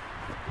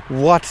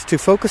what to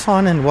focus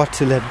on and what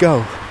to let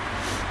go.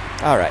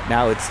 All right,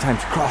 now it's time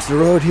to cross the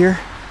road here.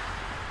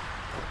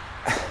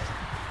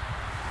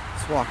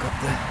 Let's walk up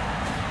the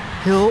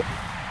hill.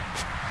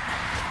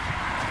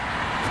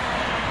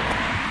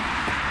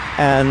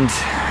 And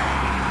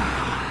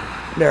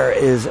there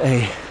is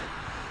a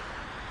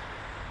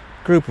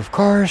group of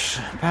cars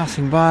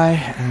passing by,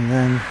 and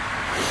then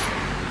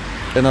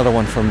another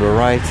one from the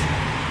right.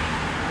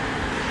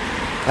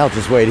 I'll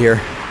just wait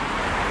here.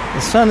 The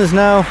sun is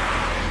now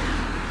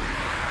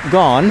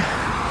gone.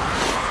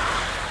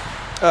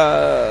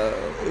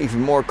 Even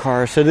more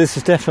cars. So this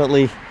is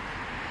definitely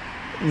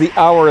the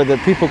hour that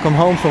people come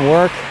home from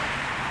work.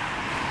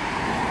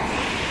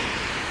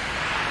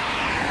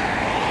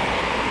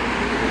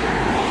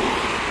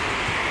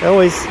 I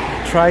always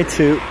try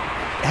to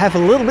have a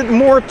little bit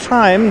more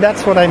time,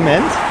 that's what I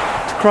meant,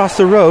 to cross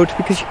the road,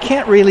 because you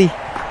can't really,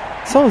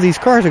 some of these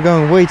cars are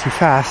going way too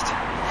fast.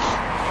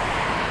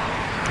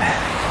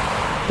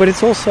 But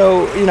it's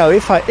also,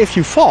 if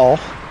you fall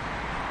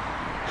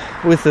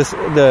with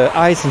the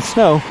ice and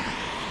snow,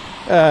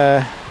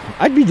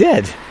 I'd be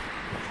dead.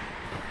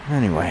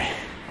 Anyway,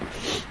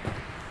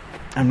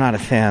 I'm not a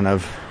fan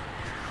of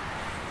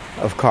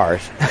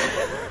cars.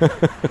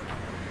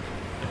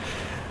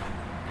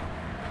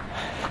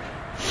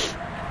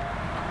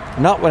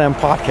 Not when I'm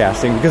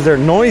podcasting, because they're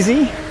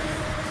noisy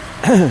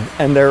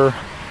and they're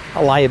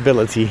a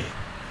liability.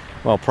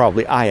 Well,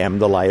 probably I am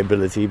the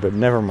liability, but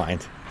never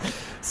mind.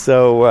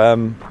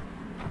 So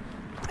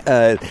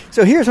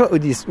here's what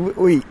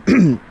we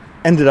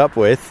ended up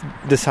with,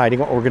 deciding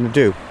what we're going to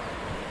do.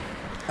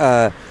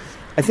 I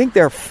think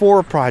there are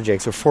 4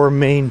 projects or 4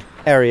 main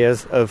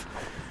areas of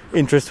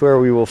interest where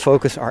we will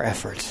focus our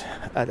efforts.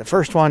 The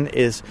first one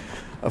is,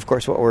 of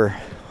course, what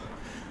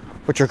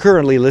you're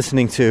currently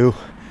listening to.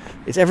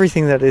 It's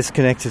everything that is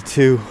connected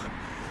to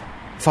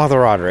Father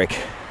Roderick,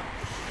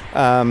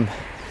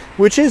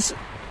 which is,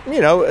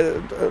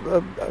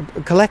 a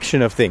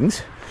collection of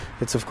things.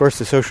 It's, of course,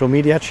 the social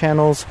media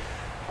channels,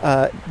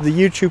 the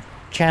YouTube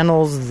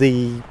channels,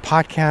 the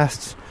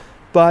podcasts,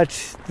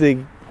 but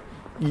the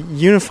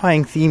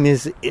unifying theme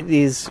is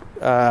it's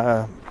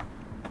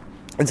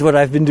what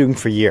I've been doing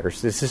for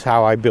years. This is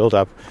how I build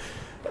up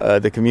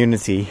the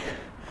community,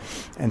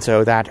 and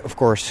so that, of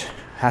course,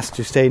 has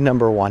to stay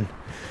number one.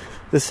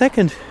 The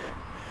second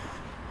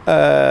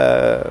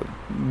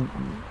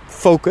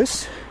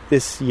focus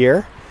this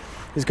year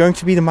is going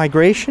to be the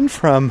migration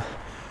from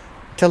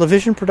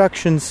television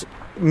productions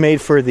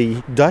made for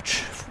the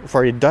Dutch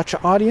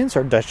audience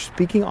or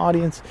Dutch-speaking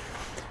audience,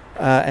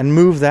 and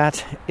move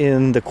that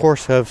in the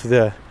course of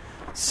the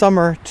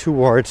summer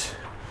towards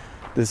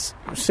this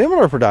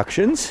similar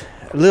productions,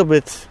 a little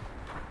bit,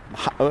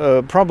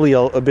 probably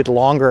a bit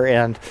longer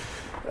and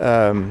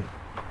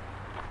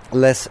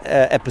less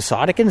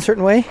episodic in a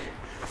certain way,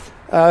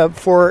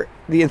 for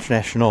the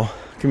international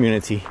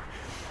community.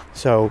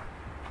 So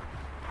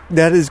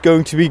that is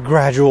going to be a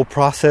gradual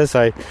process.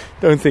 I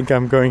don't think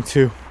I'm going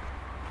to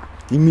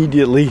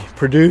immediately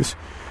produce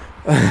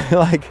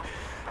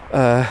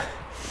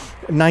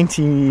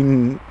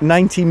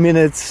 90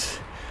 minutes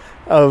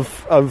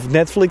of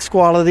Netflix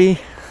quality,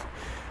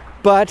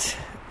 but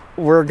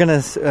we're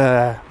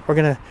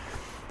gonna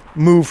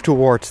move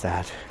towards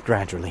that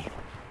gradually.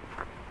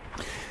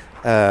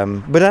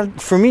 But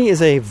that, for me,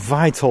 is a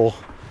vital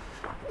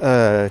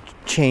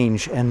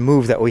change and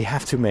move that we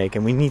have to make,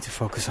 and we need to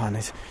focus on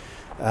it,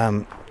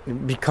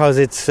 because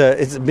it's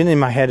been in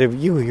my head.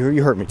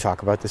 You heard me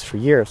talk about this for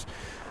years,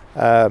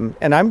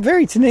 and I'm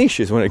very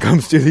tenacious when it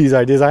comes to these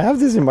ideas. I have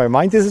this in my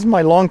mind. This is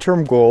my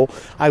long-term goal.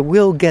 I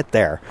will get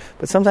there,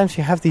 but sometimes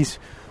you have this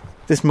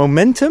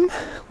momentum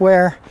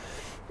where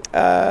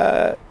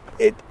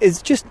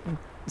it's just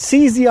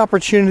seize the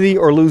opportunity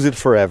or lose it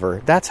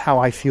forever. That's how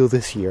I feel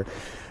this year.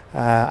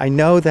 I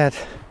know that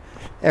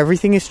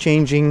everything is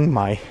changing.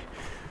 My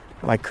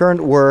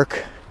current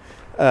work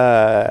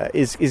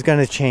is going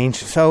to change.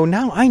 So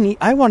now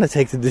I want to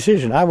take the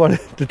decision. I want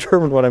to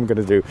determine what I'm going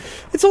to do.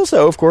 It's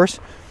also, of course,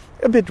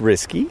 a bit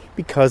risky,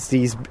 because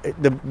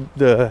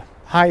the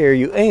higher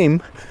you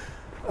aim,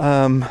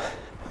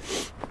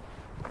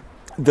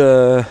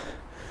 the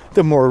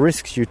more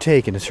risks you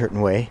take in a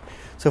certain way.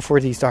 So for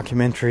these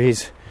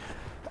documentaries,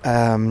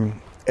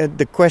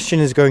 the question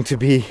is going to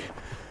be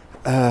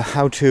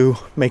how to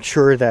make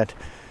sure that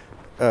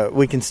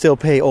we can still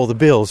pay all the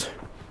bills,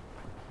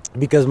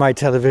 because my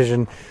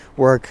television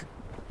work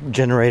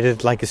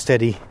generated like a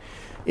steady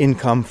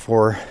income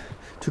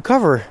to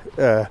cover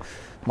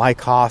my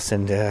costs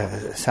and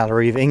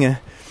salary of Inge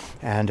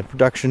and the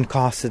production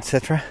costs,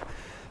 etc.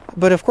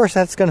 But of course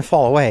that's going to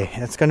fall away.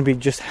 It's going to be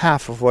just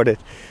half of what it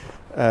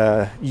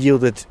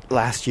yielded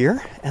last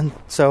year, and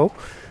so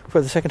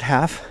for the second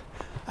half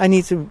I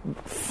need to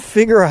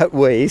figure out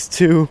ways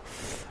to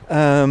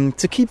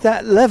keep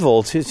that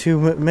level,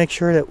 to make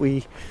sure that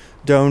we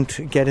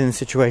don't get in a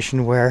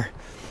situation where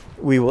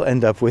we will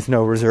end up with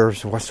no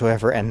reserves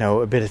whatsoever and no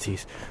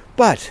abilities.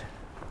 But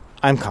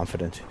I'm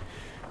confident.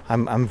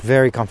 I'm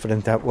very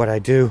confident that what I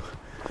do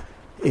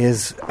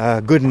is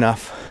good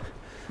enough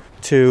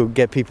to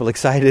get people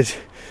excited,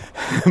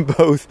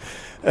 both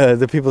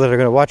the people that are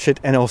going to watch it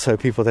and also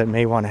people that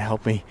may want to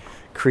help me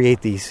create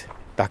these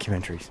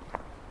documentaries.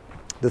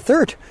 The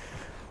third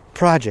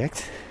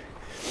project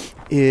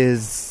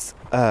is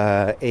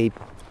a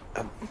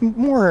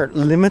more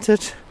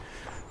limited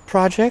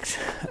project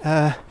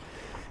that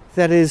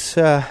is...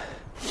 oh,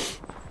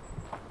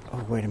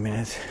 wait a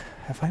minute.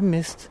 Have I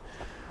missed...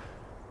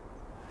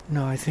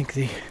 No, I think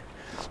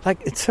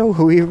it's so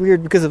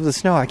weird because of the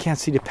snow. I can't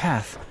see the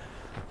path.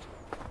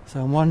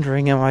 So I'm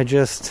wondering, am I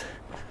just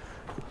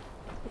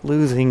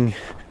losing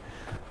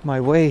my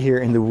way here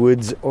in the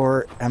woods,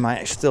 or am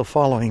I still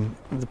following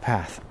the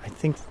path?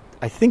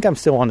 I think I'm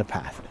still on the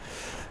path.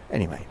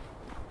 Anyway,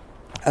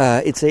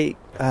 it's a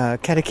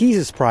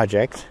catechesis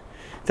project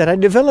that I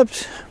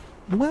developed,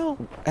 well,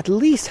 at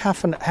least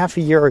half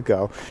a year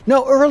ago.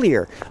 No,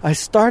 earlier. I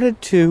started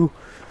to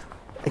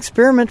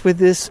experiment with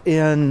this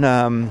in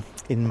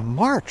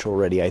March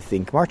already, I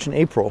think. March and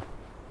April.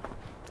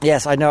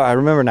 Yes, I know, I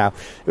remember now.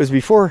 It was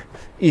before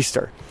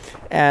Easter.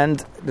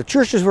 And the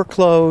churches were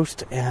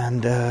closed,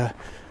 and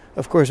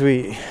of course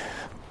we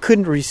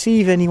couldn't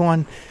receive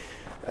anyone,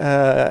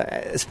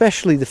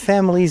 especially the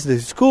families. The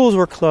schools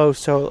were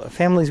closed, so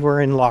families were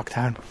in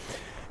lockdown.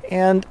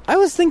 And I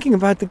was thinking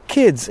about the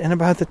kids and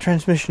about the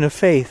transmission of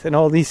faith and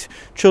all these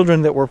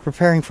children that were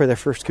preparing for their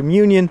first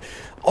communion.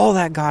 All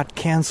that got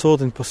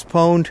canceled and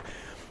postponed.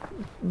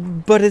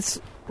 But it's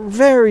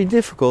very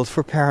difficult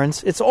for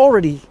parents. It's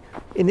already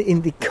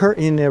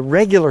in a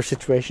regular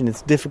situation.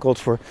 It's difficult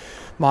for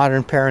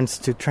modern parents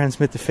to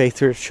transmit the faith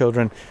to their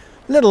children,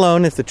 let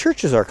alone if the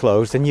churches are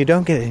closed and you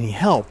don't get any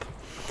help.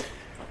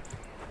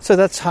 So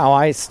that's how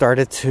I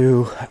started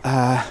to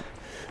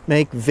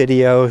make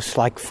videos,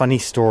 like funny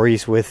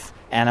stories with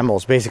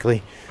animals,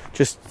 basically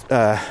just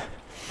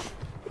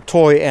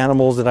toy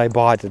animals that I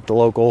bought at the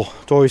local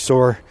toy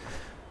store.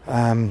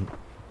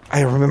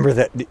 I remember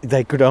that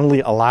they could only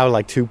allow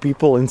like 2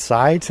 people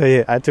inside, so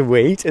I had to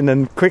wait and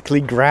then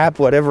quickly grab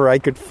whatever I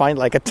could find,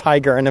 like a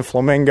tiger and a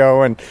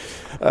flamingo and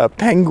a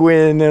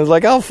penguin, and I was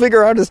like, I'll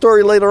figure out a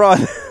story later on.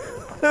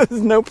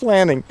 There's no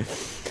planning.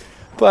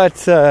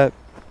 But I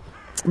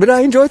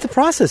enjoyed the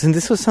process, and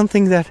this was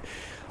something that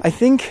I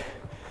think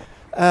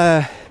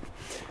kind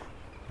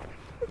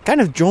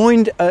of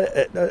joined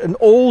an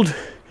old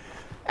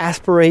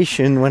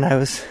aspiration when I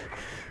was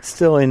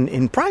still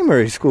in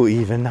primary school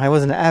even. I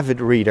was an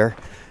avid reader,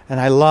 and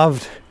I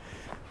loved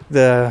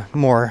the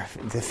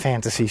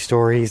fantasy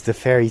stories, the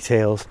fairy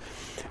tales.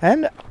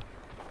 And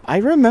I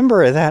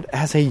remember that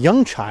as a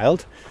young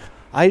child,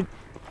 I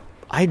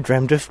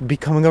dreamt of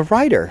becoming a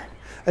writer,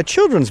 a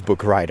children's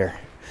book writer.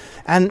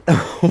 And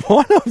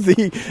one of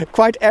the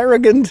quite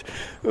arrogant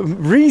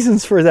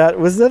reasons for that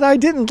was that I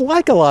didn't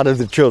like a lot of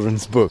the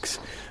children's books.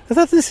 I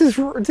thought this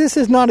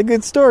is not a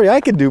good story.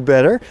 I could do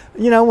better.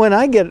 You know, when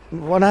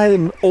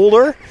I'm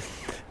older,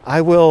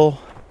 I will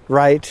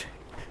write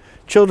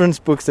children's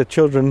books that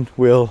children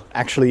will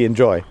actually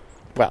enjoy.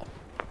 Well,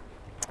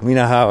 we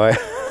know how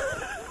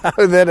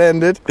that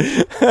ended.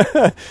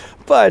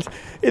 But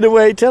in a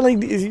way,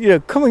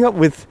 coming up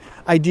with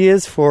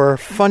ideas for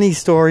funny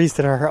stories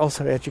that are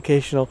also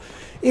educational,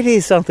 it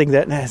is something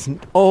that has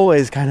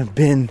always kind of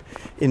been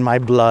in my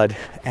blood.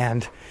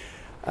 And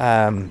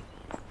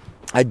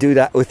I do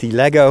that with the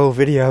Lego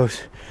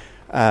videos,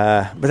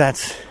 but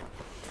that's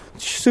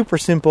super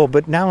simple.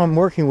 But now I'm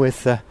working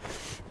with a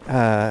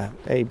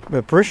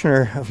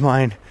parishioner of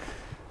mine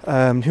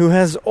who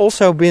has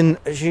also been,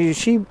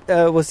 she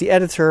was the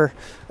editor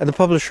and the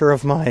publisher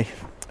of my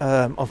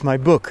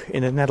book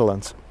in the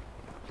Netherlands.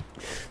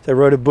 So I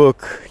wrote a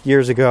book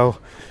years ago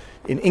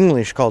in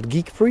English called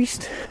Geek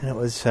Priest, and it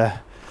was a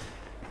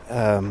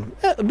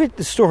bit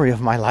the story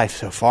of my life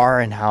so far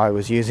and how I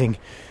was using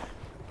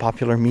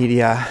popular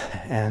media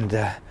and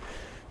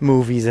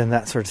movies and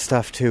that sort of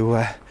stuff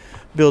to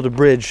build a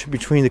bridge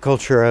between the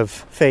culture of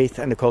faith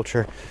and the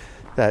culture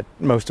that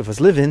most of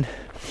us live in.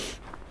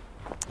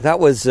 That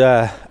was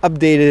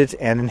updated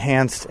and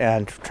enhanced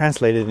and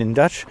translated in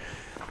Dutch,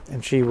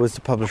 and she was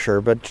the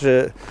publisher, but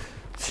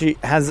she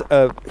has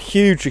a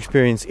huge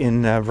experience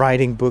in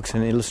writing books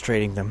and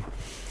illustrating them.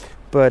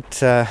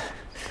 But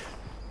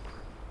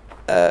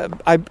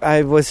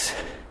I was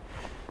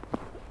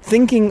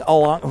thinking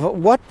along,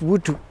 what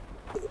would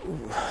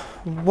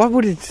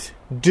it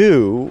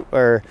do,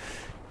 or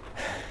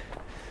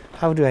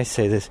how do I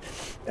say this?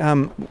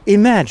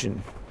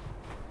 Imagine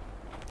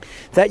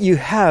that you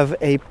have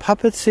a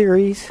puppet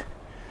series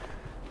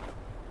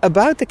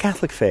about the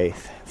Catholic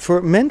faith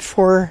meant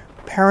for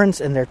parents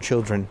and their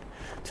children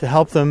to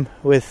help them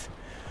with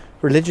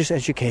religious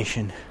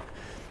education,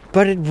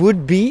 but it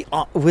would be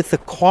with the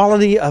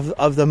quality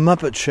of the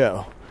Muppet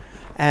Show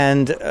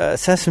and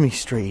Sesame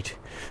Street.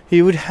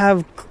 You would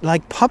have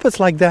like puppets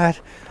like that,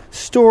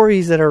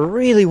 stories that are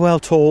really well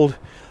told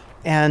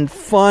and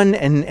fun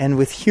and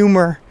with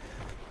humor.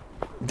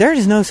 There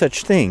is no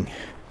such thing.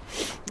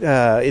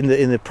 In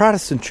the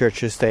Protestant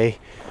churches, they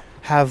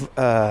have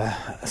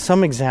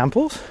some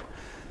examples.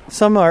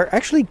 Some are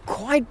actually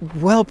quite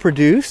well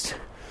produced,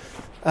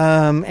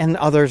 and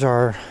others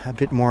are a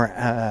bit more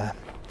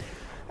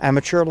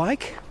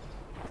amateur-like.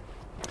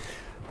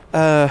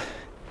 But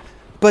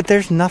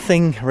there's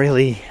nothing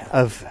really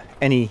of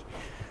any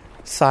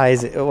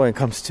size when it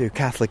comes to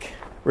Catholic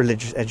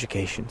religious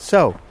education.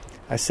 So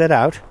I set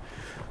out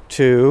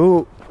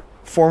to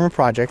form a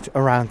project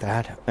around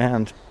that,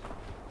 and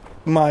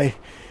my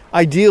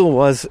ideal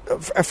was,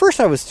 at first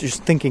I was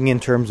just thinking in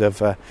terms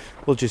of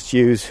we'll just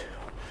use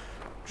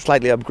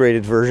slightly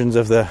upgraded versions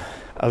of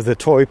the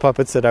toy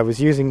puppets that I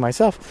was using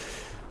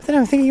myself. But then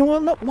I'm thinking,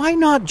 well, no, why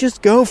not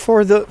just go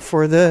for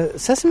the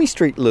Sesame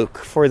Street look,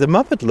 for the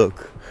Muppet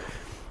look?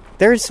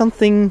 There's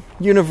something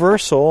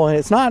universal, and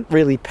it's not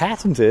really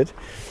patented,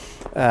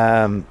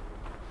 and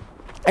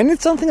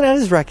it's something that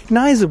is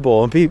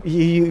recognizable.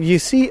 You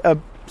see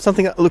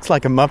something that looks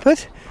like a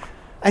Muppet,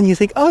 and you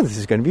think, oh, this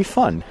is going to be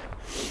fun.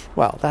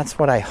 Well, that's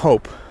what I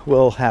hope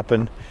will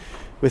happen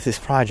with this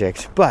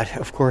project. But,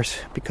 of course,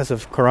 because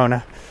of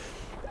Corona,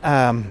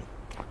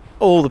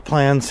 all the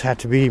plans had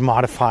to be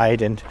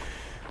modified and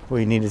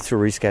we needed to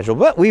reschedule.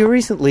 But we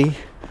recently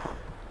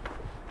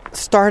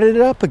started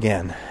it up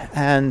again.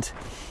 And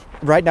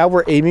right now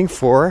we're aiming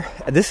for,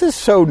 this is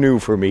so new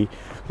for me,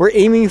 we're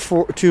aiming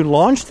to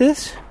launch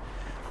this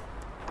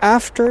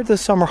after the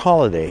summer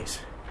holidays.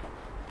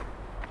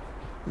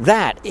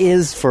 That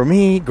is, for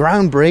me,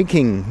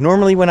 groundbreaking.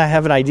 Normally when I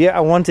have an idea,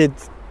 I want it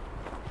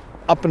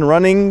up and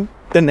running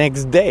the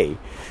next day.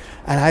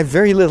 And I have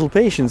very little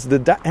patience.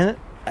 And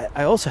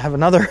I also have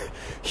another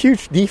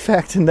huge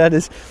defect, and that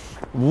is,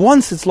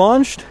 once it's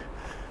launched,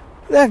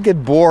 I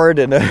get bored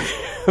and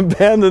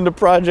abandon the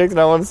project, and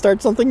I want to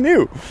start something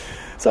new.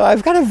 So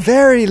I've got a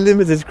very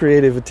limited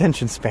creative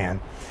attention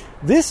span.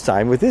 This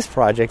time, with this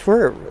project,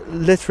 we're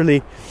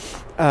literally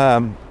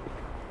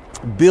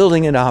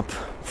building it up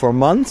for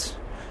months.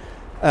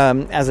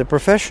 As a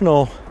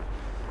professional,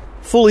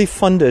 fully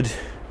funded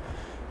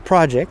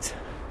project,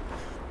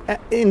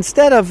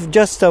 instead of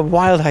just a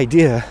wild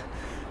idea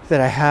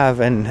that I have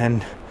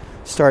and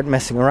start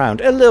messing around.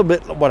 A little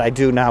bit what I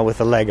do now with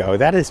the Lego.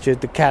 That is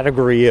just the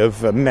category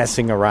of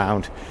messing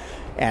around,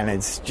 and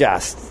it's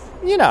just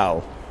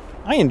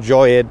I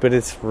enjoy it, but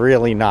it's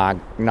really not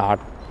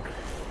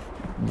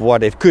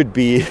what it could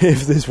be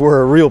if this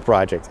were a real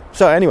project.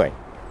 So anyway,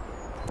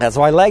 that's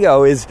why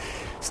Lego is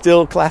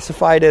still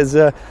classified as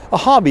a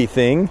hobby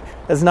thing,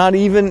 as not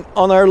even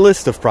on our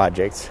list of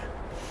projects.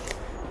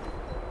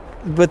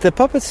 But the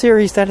puppet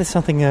series, that is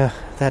something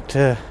that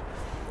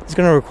is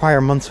going to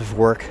require months of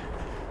work.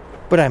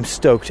 But I'm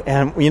stoked.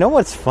 And you know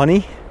what's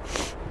funny?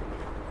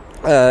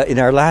 In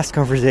our last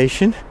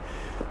conversation,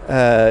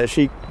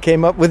 she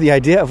came up with the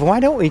idea of,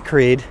 why don't we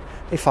create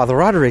a Father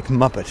Roderick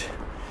Muppet?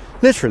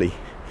 Literally.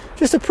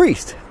 Just a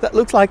priest that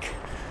looks like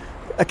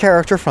a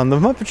character from the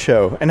Muppet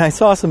Show. And I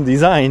saw some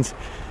designs,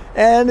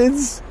 and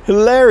it's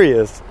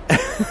hilarious.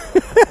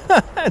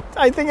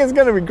 I think it's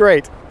going to be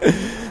great.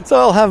 So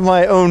I'll have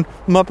my own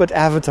Muppet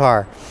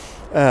avatar.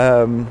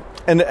 And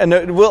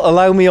it will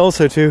allow me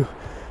also to...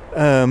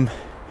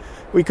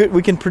 we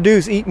can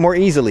produce more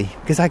easily,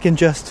 because I can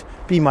just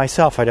be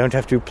myself. I don't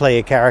have to play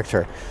a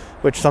character,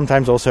 which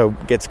sometimes also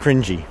gets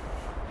cringy.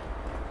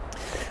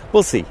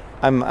 We'll see.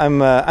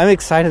 I'm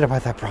excited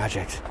about that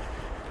project.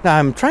 Now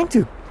I'm trying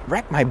to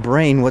rack my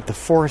brain what the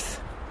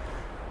fourth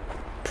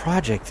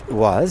project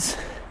was.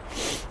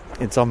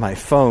 It's on my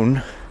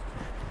phone,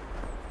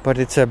 but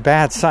it's a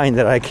bad sign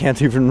that I can't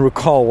even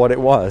recall what it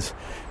was.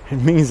 It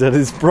means that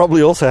it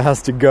probably also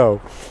has to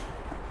go.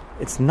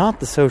 It's not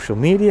the social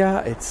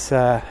media. It's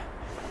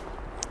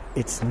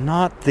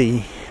not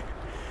the...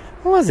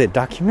 What was it?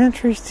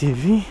 Documentaries,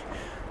 TV,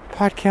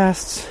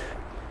 podcasts.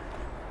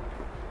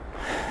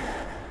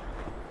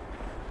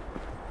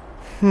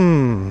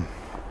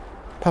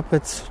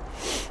 Puppets.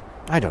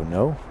 I don't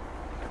know.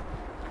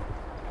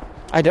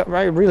 I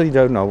really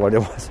don't know what it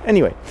was.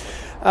 Anyway,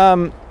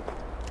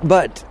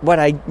 but what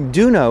I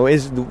do know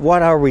is,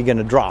 what are we going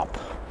to drop?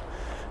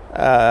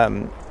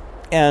 And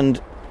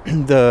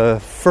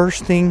the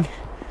first thing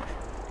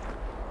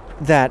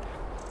that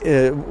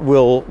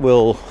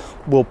will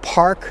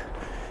park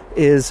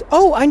is,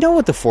 I know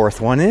what the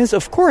fourth one is.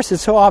 Of course,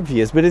 it's so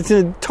obvious, but it's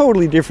in a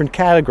totally different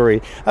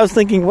category. I was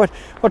thinking, what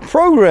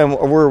program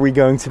were we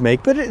going to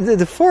make? But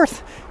the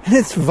fourth, and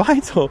it's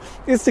vital,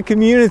 it's the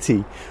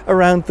community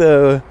around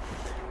the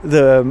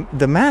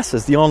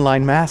masses, the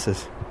online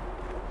masses.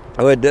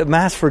 The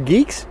Mass for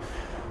Geeks,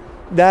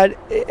 that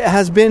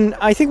has been,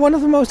 I think, one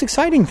of the most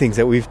exciting things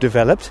that we've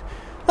developed.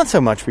 Not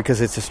so much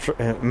because it's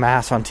a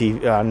mass on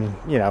TV, on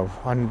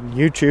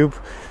YouTube,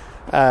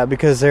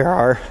 because there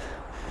are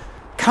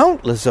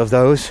countless of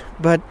those.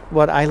 But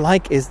what I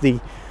like is the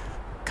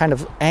kind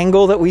of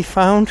angle that we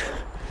found,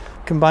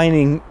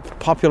 combining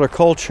popular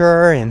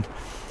culture and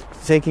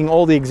taking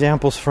all the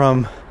examples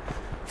from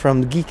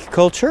geek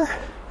culture.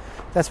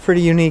 That's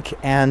pretty unique,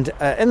 and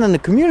then the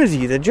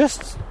community that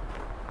just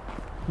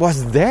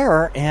was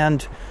there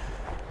and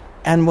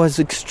was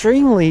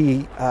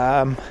extremely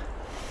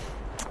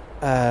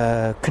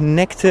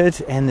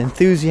connected and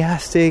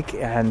enthusiastic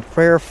and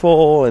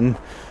prayerful and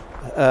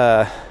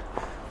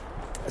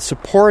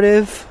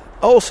supportive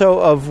also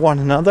of one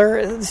another.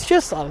 It's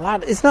just a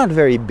lot. It's not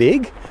very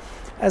big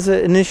as an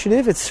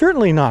initiative. It's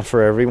certainly not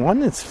for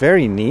everyone. It's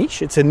very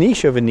niche. It's a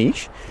niche of a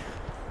niche.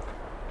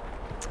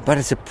 But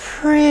it's a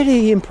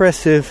pretty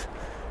impressive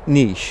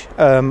niche.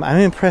 I'm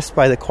impressed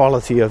by the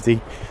quality of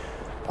the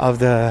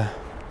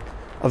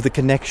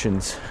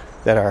connections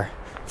that are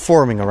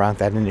forming around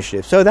that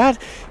initiative. So that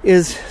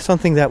is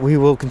something that we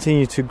will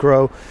continue to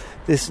grow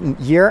this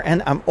year,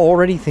 and I'm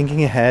already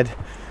thinking ahead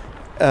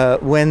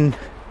when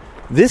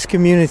this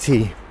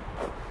community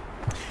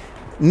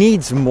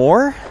needs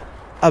more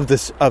of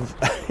this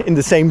in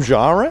the same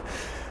genre,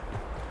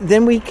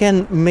 then we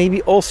can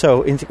maybe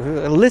also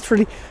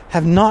literally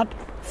have not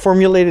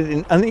formulated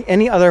in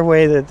any other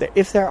way that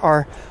if there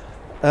are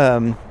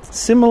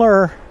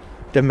similar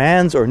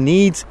demands or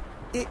needs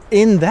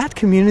in that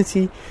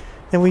community,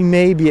 then we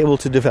may be able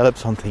to develop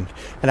something.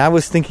 And I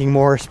was thinking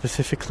more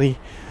specifically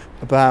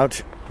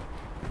about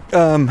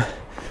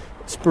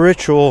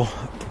spiritual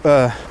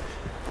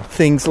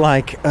things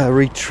like a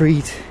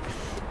retreat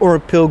or a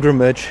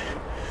pilgrimage.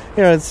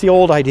 It's the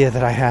old idea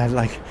that I had,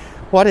 like,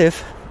 what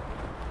if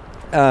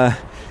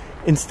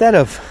instead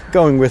of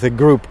going with a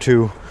group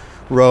to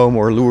Rome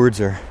or Lourdes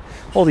or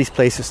all these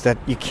places that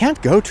you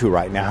can't go to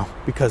right now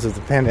because of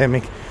the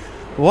pandemic,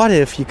 what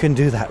if you can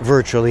do that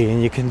virtually,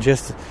 and you can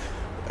just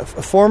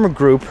form a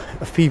group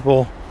of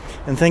people,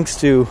 and thanks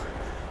to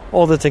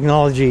all the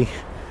technology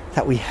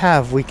that we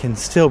have, we can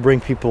still bring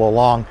people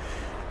along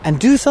and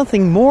do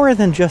something more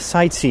than just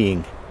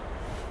sightseeing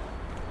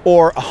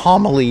or a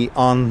homily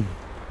on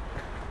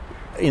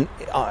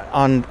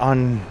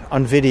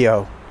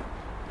video,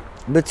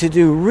 but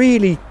to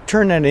really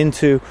turn that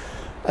into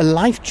a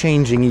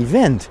life-changing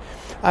event.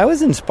 I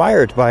was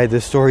inspired by the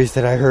stories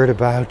that I heard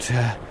about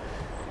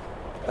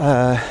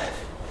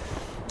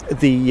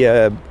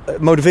the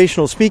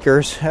motivational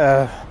speakers.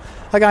 A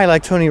guy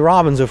like Tony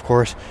Robbins, of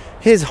course,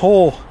 his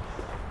whole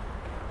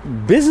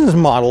business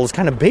model is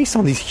kind of based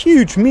on these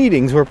huge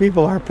meetings where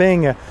people are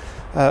paying a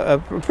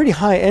pretty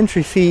high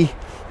entry fee,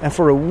 and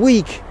for a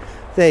week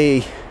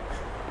they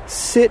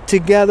sit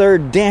together,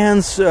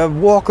 dance,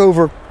 walk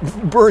over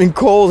burning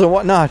coals and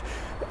whatnot.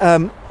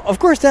 Of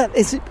course, that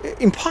is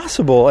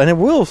impossible, and it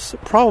will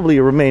probably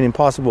remain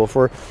impossible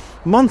for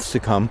months to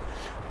come.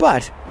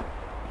 But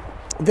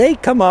they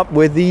come up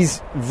with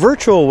these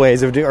virtual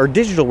ways or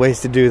digital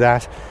ways to do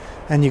that,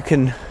 and you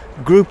can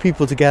group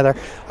people together.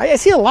 I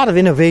see a lot of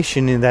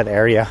innovation in that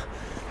area,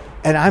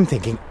 and I'm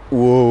thinking,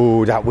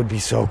 whoa, that would be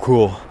so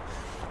cool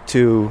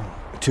to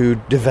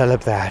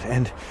develop that.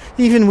 And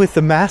even with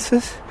the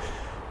masses,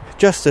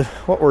 just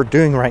what we're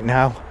doing right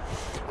now,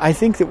 I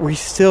think that we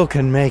still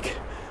can make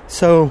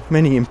so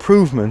many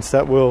improvements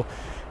that will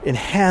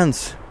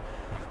enhance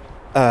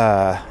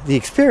the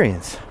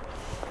experience.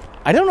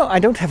 I don't know. I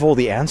don't have all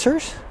the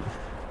answers,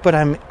 but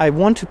I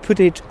want to put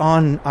it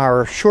on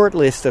our short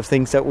list of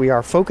things that we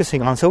are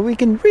focusing on, so we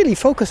can really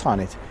focus on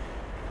it.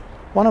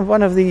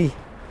 One of the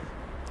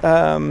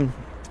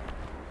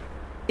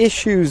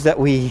issues that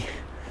we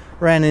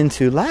ran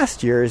into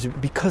last year is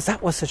because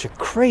that was such a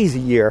crazy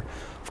year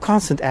of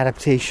constant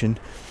adaptation.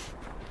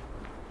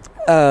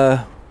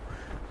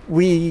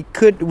 We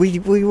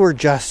were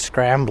just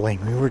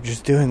scrambling. We were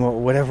just doing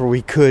whatever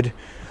we could,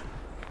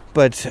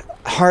 but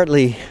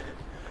hardly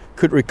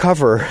could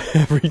recover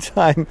every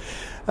time.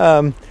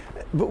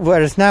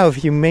 Whereas now,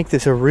 if you make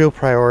this a real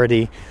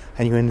priority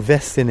and you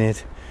invest in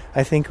it,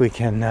 I think we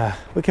can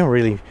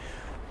really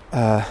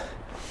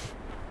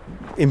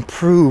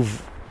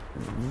improve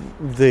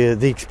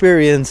the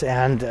experience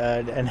and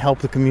help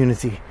the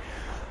community.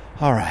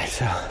 All right.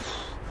 So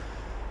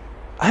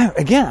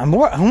I'm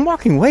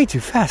walking way too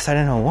fast. I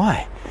don't know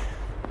why.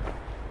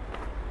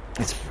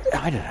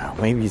 I don't know.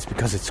 Maybe it's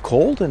because it's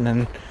cold, and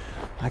then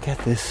I get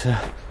this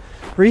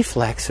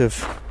reflex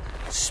of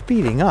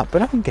speeding up,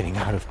 but I'm getting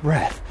out of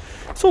breath.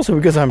 It's also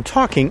because I'm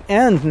talking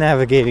and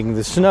navigating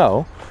the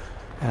snow,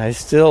 and I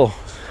still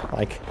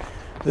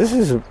this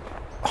is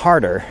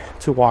harder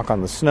to walk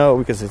on the snow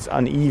because it's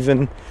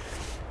uneven,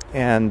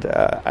 and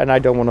I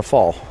don't want to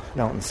fall. I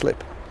don't want to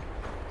slip.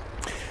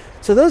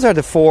 So those are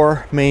the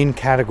 4 main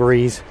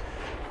categories,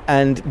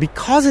 and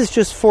because it's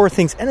just 4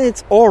 things, and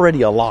it's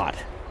already a lot.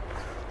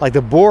 Like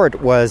the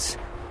board was,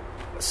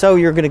 so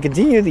you're going to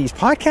continue these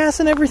podcasts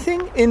and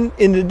everything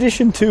in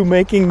addition to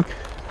making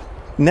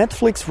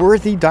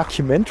Netflix-worthy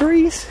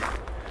documentaries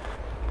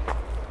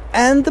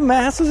and the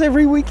masses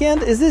every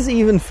weekend? Is this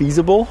even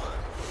feasible?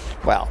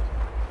 Well,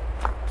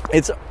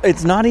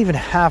 it's not even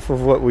half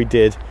of what we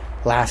did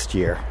last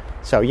year.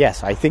 So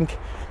yes, I think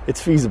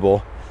it's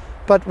feasible,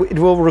 but it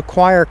will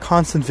require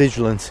constant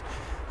vigilance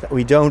that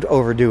we don't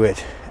overdo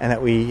it, and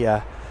that we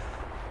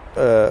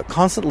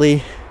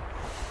constantly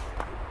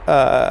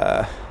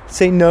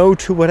say no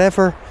to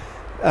whatever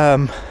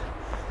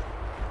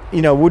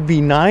would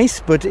be nice,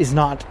 but is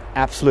not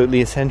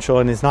absolutely essential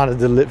and is not a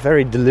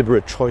very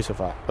deliberate choice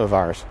of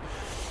ours.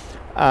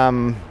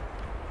 And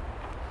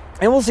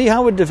we'll see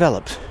how it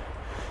develops.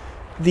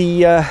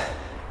 What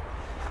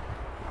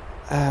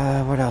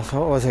else?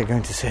 What was I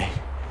going to say?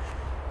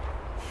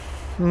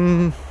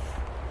 It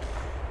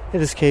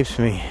escapes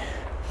me.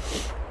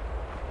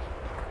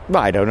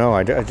 Well, I don't know.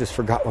 I just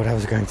forgot what I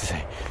was going to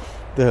say.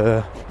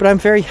 But I'm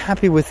very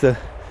happy with the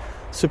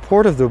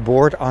support of the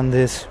board on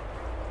this.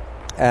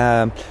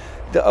 I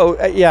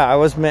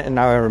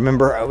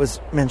remember I was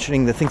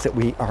mentioning the things that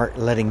we are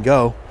letting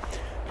go.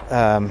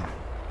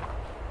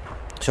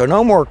 So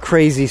no more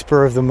crazy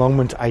spur of the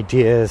moment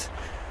ideas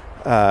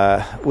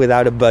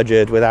without a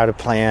budget, without a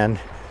plan.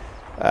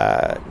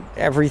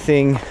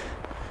 Everything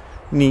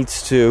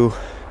needs to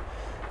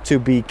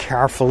be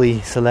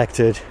carefully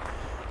selected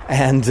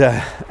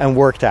and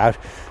worked out.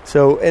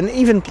 So, and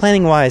even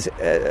planning wise,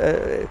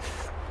 in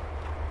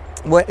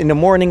the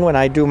morning when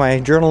I do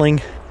my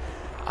journaling,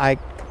 I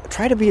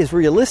try to be as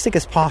realistic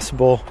as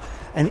possible,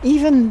 and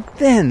even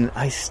then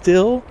I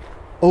still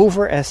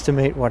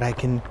overestimate what I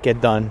can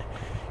get done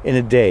in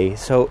a day.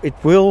 So it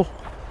will,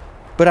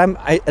 but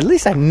at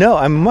least I know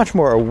I'm much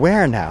more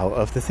aware now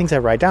of the things I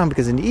write down,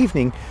 because in the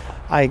evening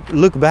I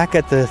look back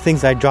at the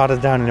things I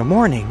jotted down in the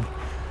morning,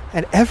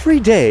 and every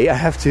day I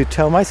have to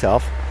tell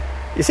myself,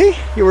 you see,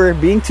 you were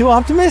being too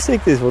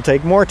optimistic, this will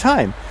take more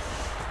time.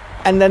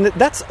 And then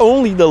that's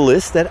only the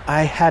list that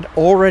I had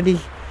already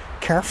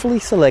carefully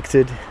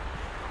selected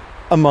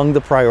among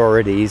the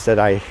priorities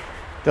the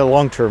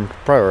long-term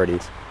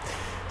priorities.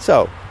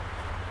 So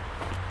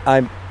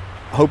I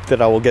hope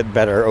that I will get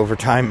better over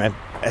time at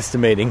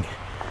estimating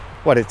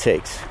what it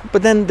takes.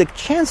 But then the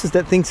chances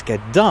that things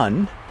get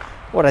done,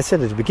 what I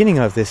said at the beginning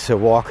of this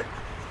walk,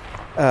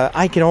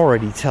 I can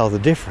already tell the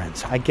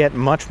difference. I get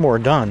much more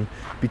done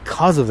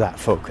because of that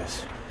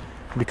focus,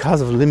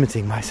 because of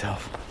limiting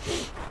myself.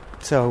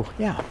 So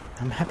yeah,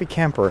 I'm a happy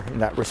camper in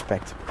that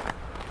respect.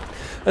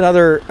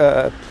 Another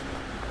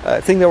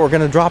thing that we're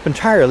going to drop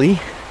entirely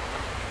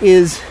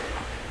is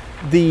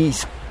the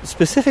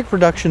specific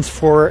productions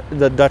for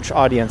the Dutch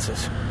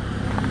audiences.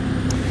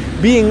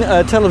 Being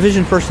a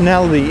television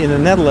personality in the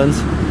Netherlands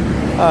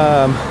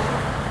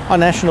on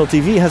national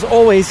TV has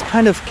always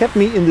kind of kept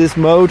me in this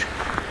mode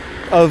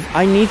of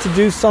I need to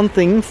do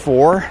something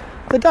for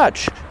the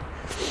Dutch.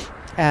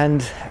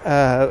 and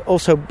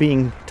also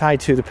being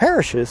tied to the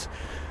parishes,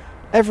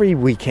 every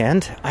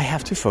weekend I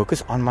have to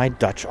focus on my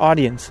Dutch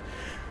audience.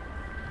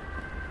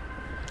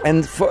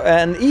 And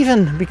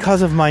even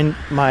because of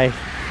my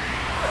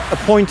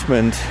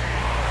appointment,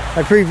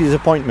 my previous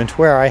appointment,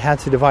 where I had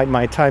to divide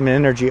my time and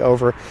energy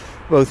over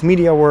both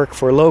media work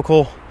for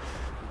local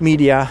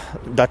media,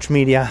 Dutch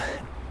media,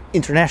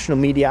 international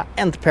media,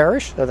 and the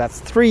parish. So that's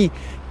 3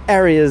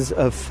 areas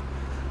of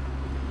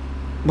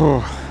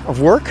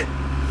work.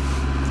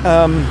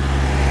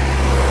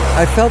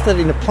 I felt that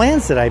in the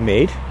plans that I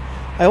made,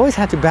 I always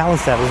had to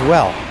balance that as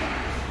well.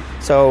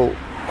 So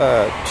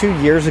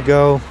 2 years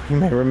ago, you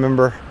may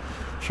remember,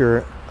 if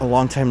you're a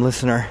long-time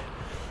listener,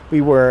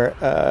 we were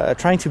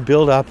trying to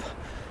build up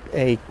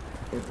a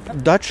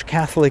Dutch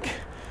Catholic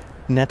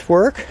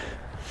network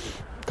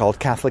called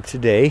Catholic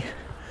Today,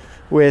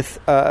 with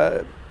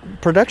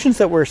productions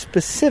that were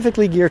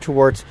specifically geared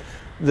towards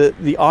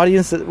the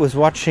audience that was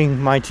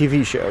watching my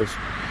TV shows.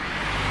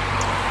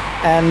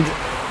 And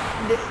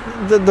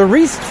the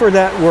reasons for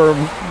that were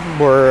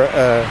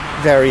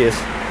various.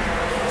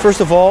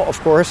 First of all, of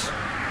course,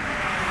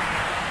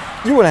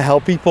 you want to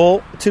help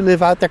people to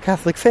live out their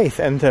Catholic faith.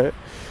 And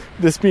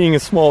this being a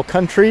small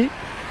country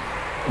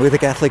with a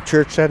Catholic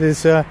Church that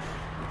is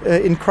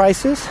in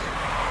crisis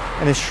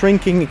and is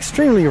shrinking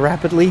extremely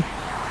rapidly,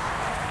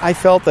 I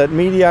felt that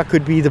media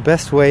could be the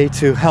best way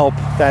to help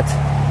that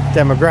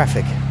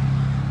demographic.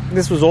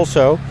 This was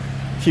also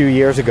a few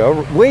years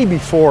ago, way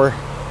before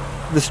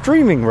the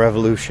streaming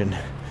revolution.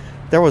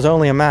 There was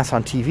only a Mass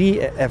on TV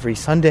every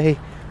Sunday,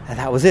 and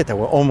that was it. There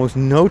were almost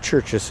no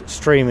churches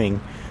streaming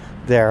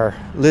their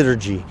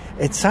liturgy.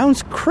 It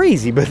sounds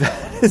crazy, but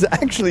that is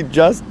actually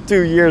just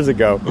 2 years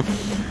ago.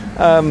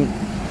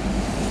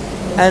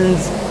 And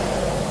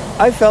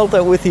I felt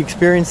that with the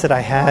experience that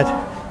I had,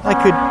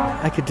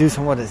 I could do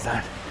some. What is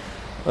that?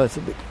 Oh, it's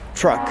a big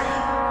truck.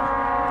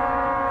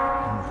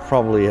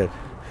 Probably a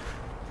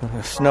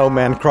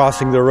snowman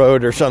crossing the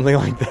road or something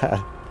like that.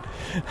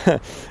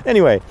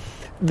 Anyway,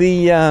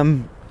 the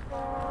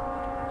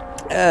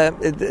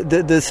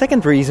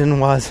second reason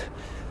was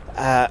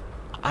I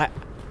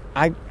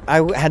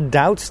had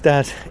doubts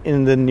that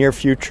in the near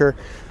future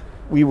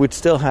we would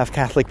still have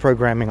Catholic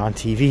programming on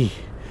TV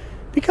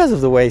because of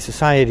the way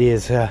society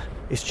is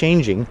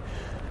changing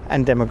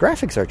and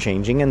demographics are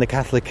changing, and the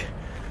Catholic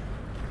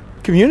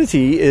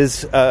community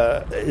is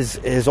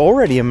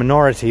already a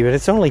minority, but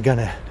it's only going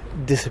to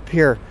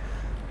disappear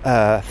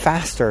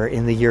faster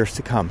in the years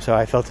to come. So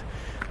I felt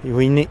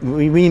we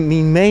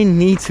may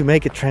need to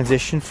make a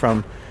transition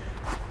from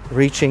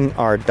reaching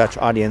our Dutch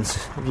audience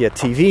via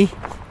TV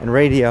and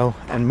radio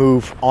and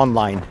move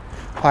online,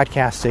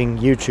 podcasting,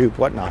 YouTube,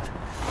 whatnot.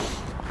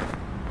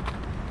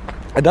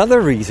 Another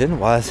reason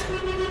was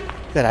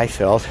that I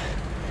felt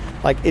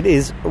like it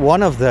is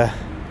one of the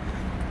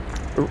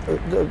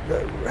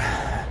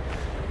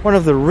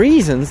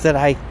reasons that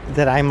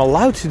I'm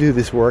allowed to do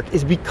this work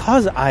is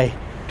because I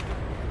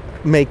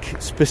make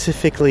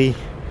specific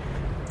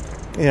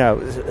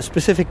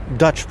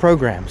Dutch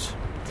programs.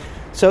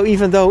 So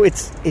even though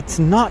it's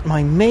not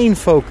my main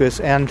focus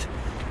and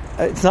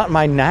it's not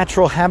my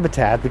natural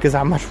habitat, because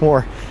I'm much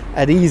more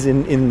at ease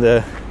in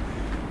the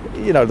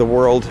the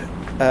world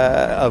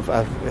of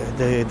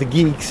the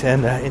geeks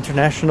and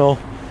international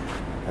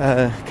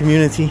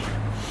community,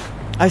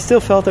 I still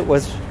felt it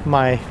was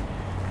my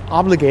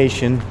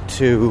obligation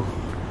to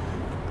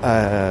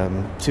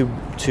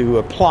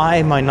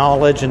apply my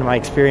knowledge and my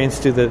experience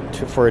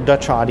for a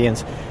Dutch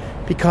audience,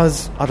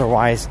 because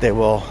otherwise they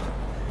will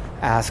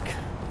ask,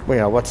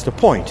 what's the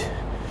point?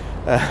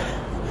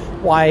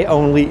 Why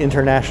only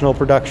international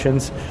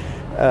productions?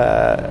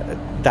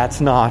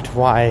 That's not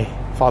why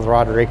Father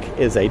Roderick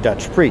is a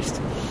Dutch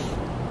priest.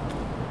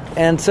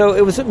 And so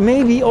it was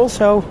maybe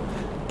also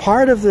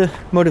part of the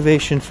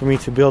motivation for me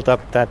to build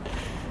up that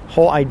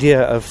whole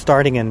idea of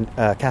starting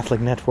a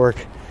Catholic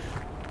network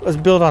was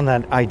built on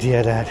that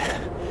idea that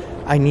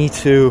I need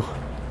to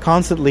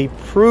constantly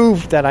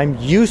prove that I'm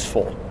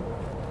useful.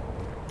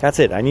 That's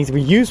it. I need to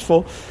be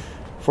useful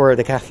for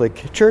the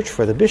Catholic Church,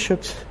 for the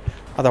bishops.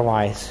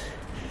 Otherwise,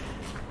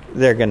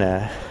 they're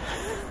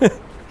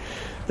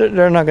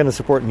not gonna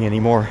support me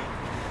anymore.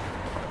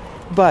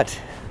 But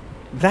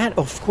that,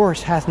 of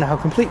course, has now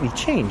completely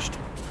changed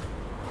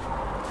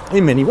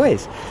in many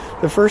ways.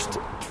 The first,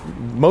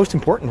 most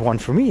important one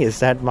for me is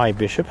that my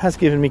bishop has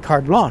given me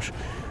carte blanche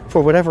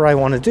for whatever I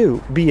want to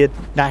do, be it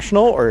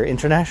national or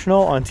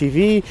international, on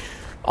TV,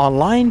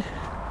 online.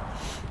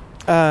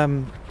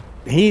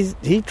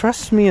 He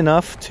trusts me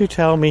enough to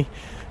tell me,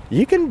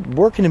 you can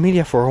work in the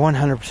media for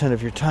 100%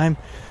 of your time.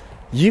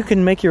 You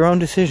can make your own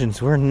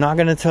decisions. We're not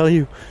going to tell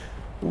you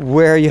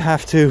where you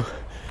have to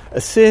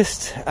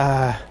assist.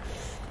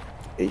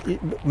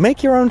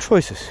 Make your own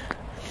choices.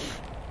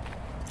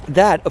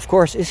 That, of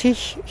course, is a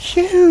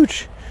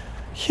huge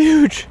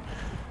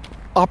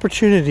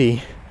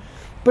opportunity.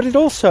 But it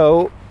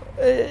also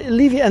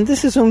and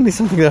this is only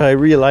something that I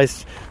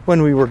realized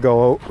when we were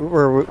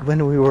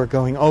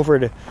going over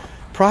the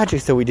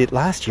projects that we did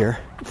last year.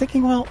 I'm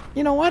thinking, well,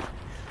 you know what?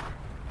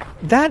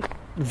 that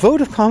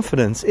vote of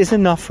confidence is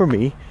enough for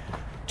me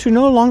to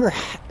no longer,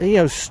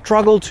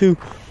 struggle to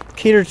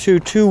cater to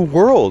two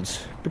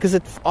worlds, because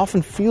it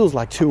often feels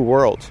like two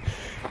worlds.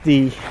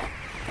 The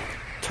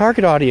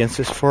target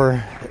audiences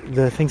for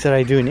the things that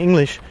I do in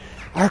English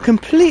are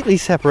completely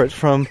separate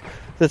from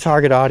the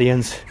target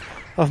audience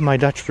of my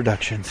Dutch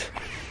productions.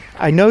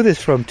 I know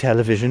this from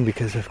television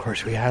because, of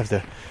course, we have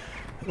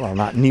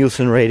not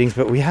Nielsen ratings,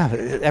 but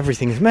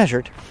everything is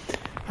measured.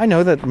 I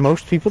know that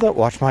most people that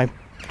watch my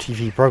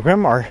TV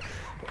program are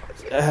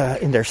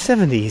in their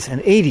 70s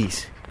and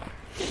 80s.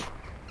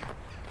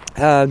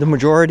 The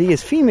majority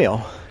is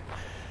female.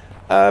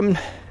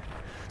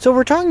 So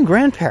we're talking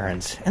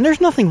grandparents, and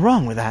there's nothing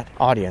wrong with that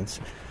audience.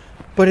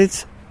 But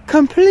it's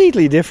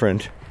completely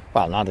different.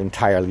 Well, not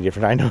entirely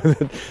different. I know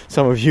that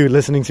some of you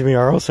listening to me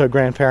are also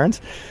grandparents.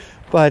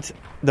 But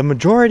the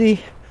majority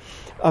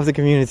of the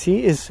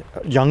community is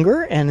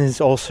younger and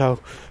is also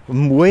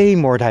way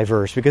more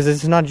diverse, because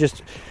it's not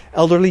just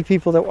elderly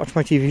people that watch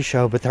my TV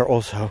show, but they're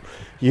also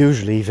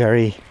usually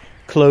very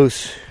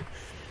closely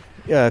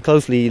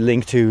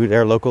linked to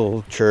their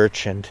local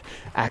church and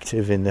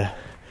active in the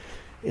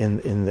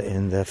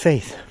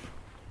faith,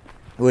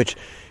 which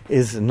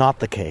is not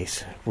the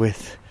case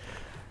with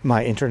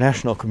my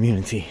international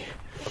community.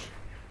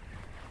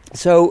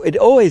 So it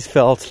always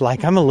felt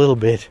like I'm a little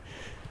bit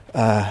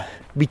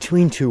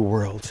between two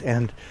worlds,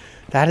 and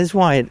that is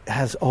why it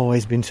has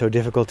always been so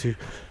difficult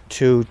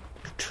to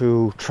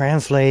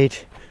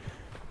translate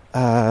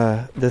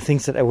the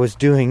things that I was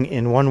doing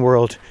in one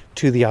world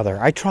to the other.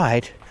 I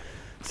tried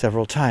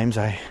several times.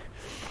 I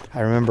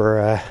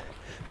remember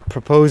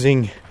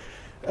proposing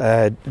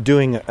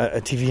doing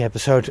a TV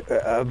episode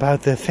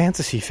about the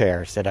fantasy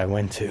fairs that I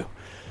went to,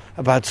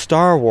 about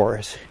Star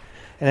Wars,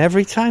 and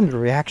every time the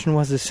reaction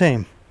was the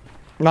same.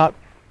 Not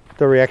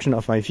the reaction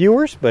of my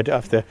viewers, but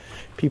of the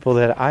people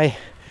that I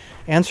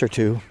answer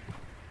to.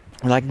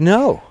 Like,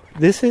 no,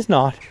 this is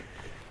not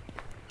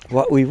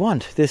what we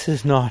want. This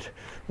is not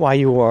why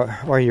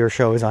your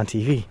show is on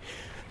TV.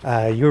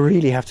 You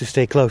really have to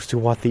stay close to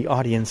what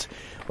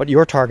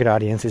your target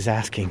audience is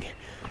asking.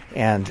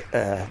 And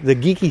the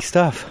geeky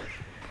stuff,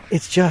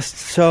 it's just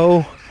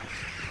so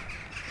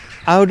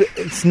out.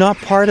 It's not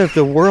part of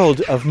the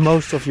world of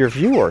most of your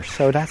viewers,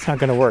 so that's not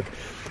going to work.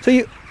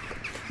 So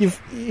you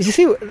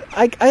see,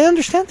 I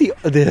understand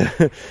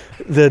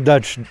the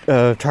Dutch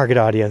target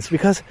audience,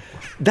 because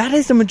that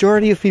is the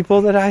majority of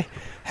people that I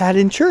had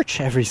in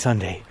church every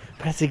Sunday.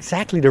 But that's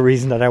exactly the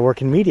reason that I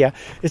work in media,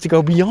 is to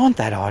go beyond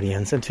that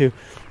audience and to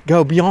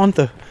go beyond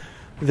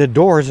the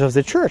doors of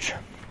the church.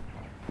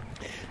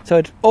 So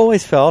it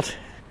always felt,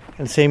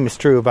 and the same is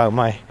true about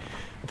my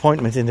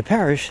appointment in the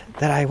parish,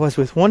 that I was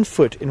with one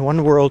foot in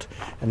one world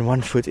and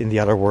one foot in the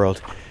other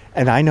world.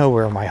 And I know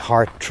where my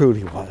heart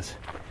truly was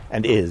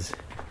and is.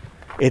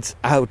 It's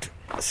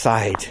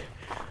outside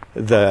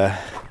the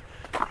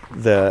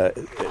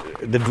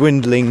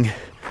dwindling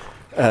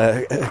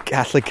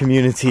Catholic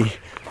community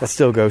that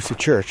still goes to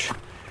church.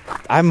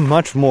 I'm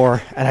much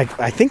more, and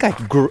I think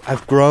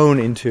I've grown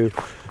into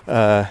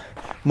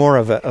more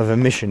of a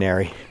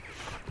missionary.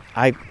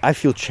 I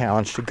feel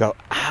challenged to go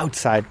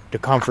outside the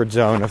comfort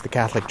zone of the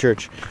Catholic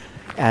Church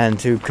and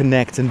to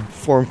connect and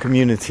form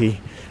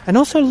community, and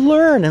also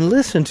learn and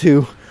listen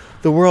to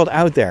the world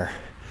out there.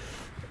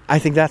 I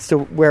think that's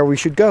where we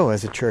should go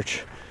as a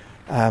church.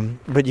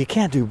 But you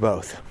can't do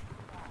both.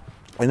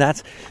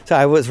 And so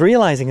I was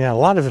realizing that a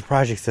lot of the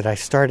projects that I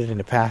started in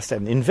the past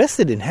and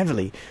invested in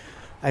heavily,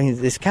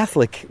 this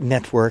Catholic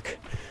network,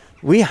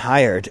 we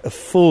hired a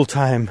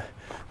full-time,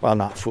 well,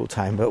 not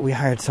full-time, but we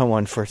hired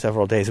someone for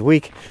several days a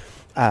week.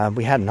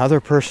 We had another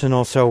person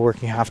also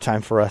working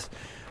half-time for us,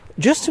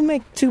 just to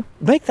make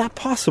that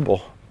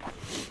possible.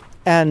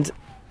 And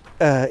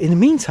in the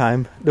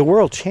meantime, the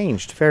world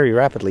changed very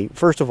rapidly.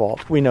 First of all,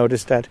 we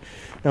noticed that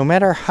no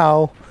matter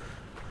how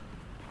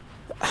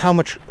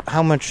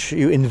much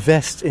you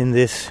invest in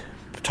this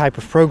type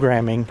of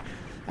programming,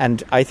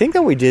 and I think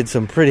that we did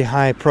some pretty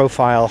high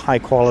profile, high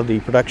quality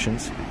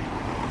productions,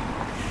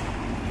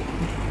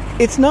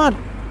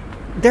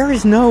 there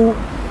is no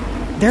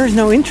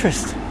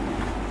interest.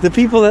 The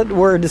people that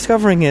were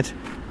discovering it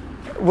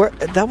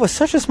that was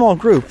such a small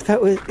group that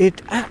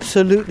it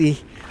absolutely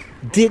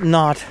did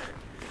not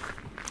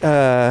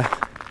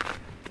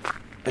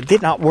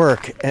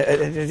work.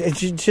 It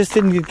just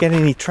didn't get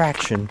any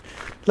traction,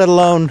 let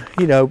alone,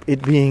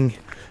 it being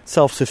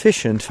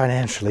self-sufficient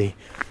financially.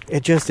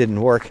 It just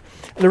didn't work.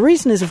 And the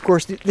reason is, of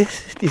course,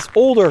 this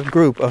older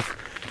group of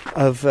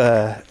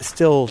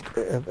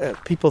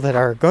people that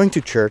are going to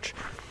church.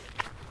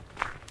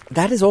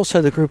 That is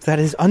also the group that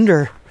is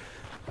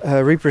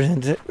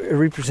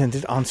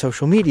represented on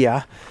social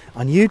media,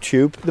 on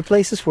YouTube, the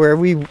places where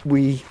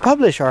we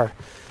publish our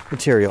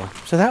material.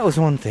 So that was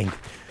one thing.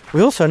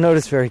 We also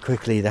noticed very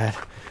quickly that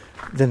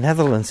the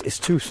Netherlands is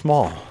too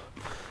small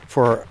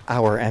for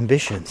our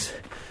ambitions.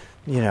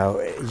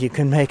 You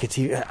can make it.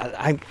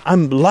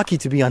 I'm lucky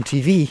to be on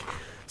TV,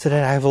 so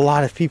that I have a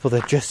lot of people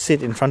that just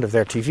sit in front of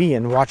their TV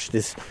and watch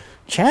this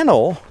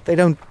channel. They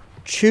don't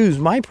choose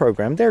my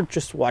program. They're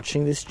just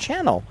watching this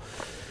channel.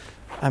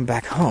 I'm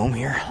back home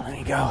here. Let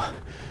me go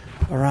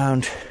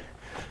around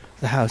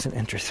the house and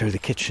enter through the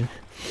kitchen.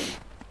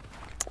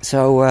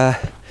 So,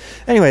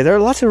 anyway, there are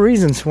lots of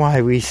reasons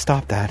why we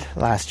stopped that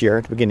last year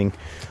at the beginning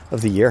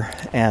of the year.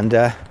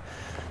 And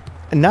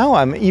now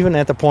I'm even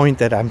at the point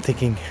that I'm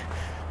thinking,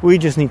 we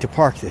just need to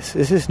park this.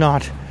 This is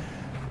not...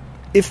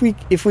 If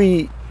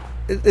we...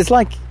 It's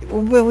like,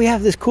 well, we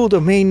have this cool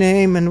domain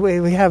name and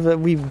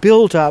we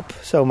built up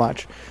so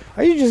much.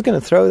 Are you just going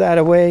to throw that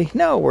away?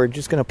 No, we're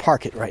just going to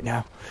park it right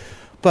now.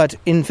 But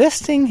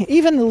investing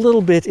even a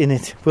little bit in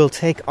it will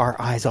take our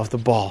eyes off the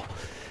ball.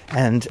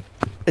 And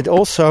it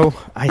also,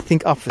 I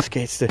think,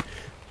 obfuscates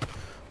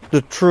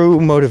the true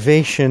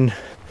motivation.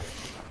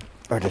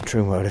 I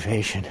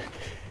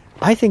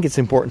think it's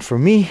important for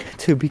me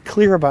to be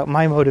clear about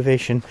my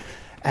motivation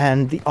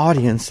and the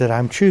audience that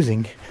I'm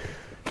choosing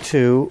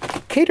to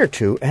cater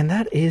to. And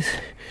that is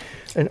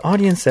an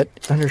audience that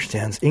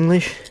understands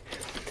English.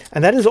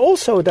 And that is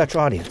also a Dutch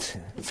audience.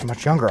 It's a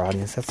much younger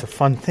audience. That's a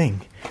fun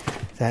thing.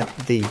 That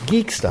the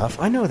geek stuff,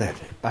 I know that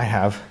I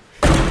have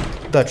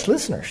Dutch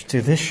listeners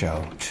to this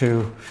show.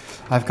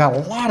 I've got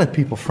a lot of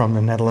people from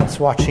the Netherlands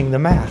watching the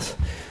Mass,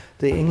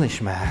 the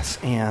English Mass,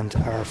 and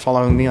are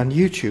following me on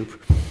YouTube.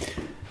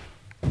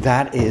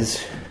 That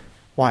is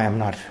why I'm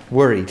not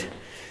worried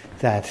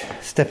that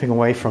stepping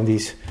away from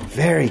these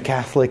very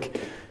Catholic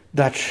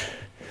Dutch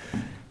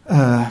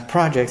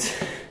projects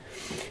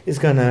is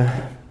going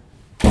to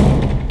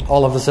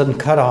all of a sudden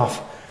cut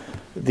off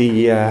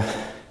the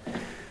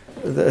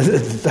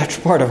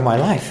Dutch part of my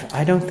life.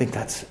 I don't think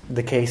that's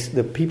the case.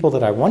 The people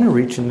that I want to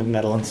reach in the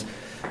Netherlands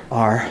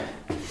are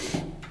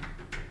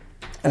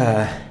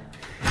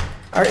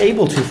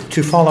able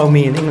to follow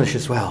me in English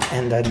as well.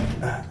 And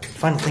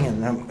final thing,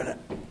 and I'm going to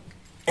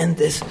end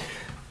this.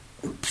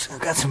 Oops, I've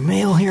got some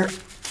mail here.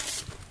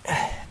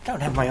 I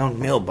don't have my own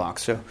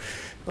mailbox, so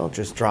I'll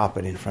just drop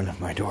it in front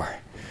of my door.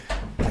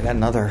 I got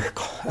another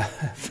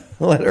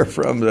letter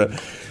from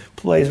the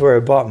place where I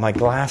bought my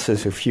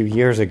glasses a few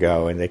years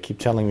ago, and they keep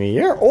telling me,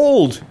 you're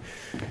old,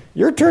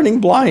 you're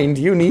turning blind,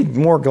 you need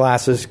more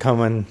glasses,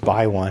 come and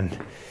buy one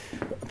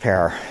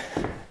pair.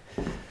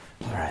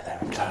 All right,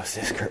 let me close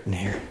this curtain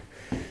here.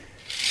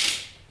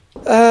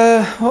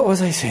 What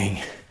was I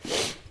saying?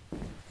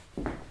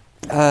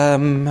 I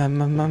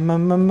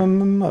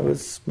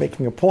was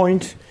making a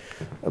point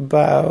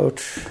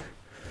about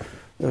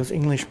those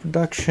English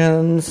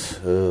productions.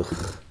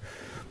 Ugh,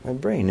 my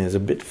brain is a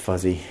bit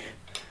fuzzy.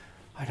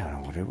 I don't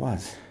know what it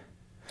was.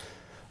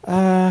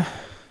 Oh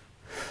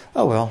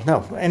well,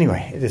 no.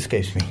 Anyway, it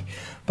escapes me.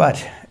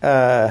 But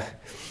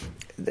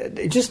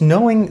just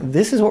knowing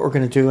this is what we're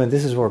going to do and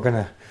this is what we're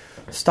going to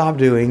stop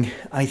doing,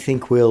 I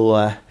think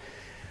we'll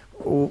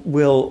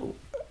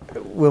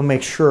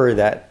make sure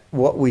that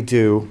what we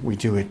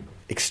do it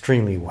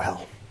extremely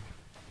well.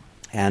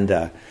 And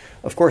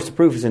of course, the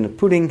proof is in the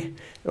pudding.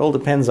 It all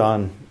depends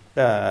on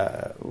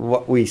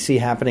what we see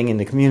happening in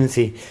the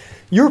community.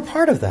 You're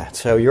part of that,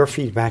 so your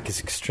feedback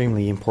is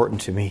extremely important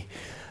to me.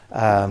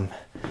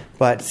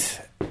 But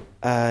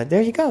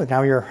there you go.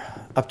 Now you're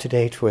up to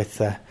date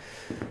with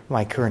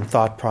my current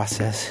thought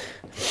process.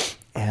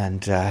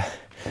 And I'm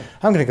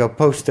going to go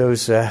post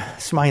those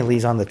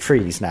smileys on the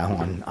trees now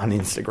on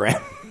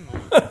Instagram.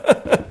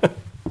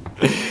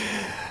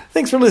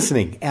 Thanks for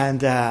listening,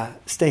 and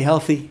stay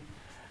healthy.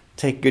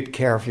 Take good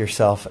care of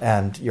yourself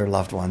and your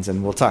loved ones,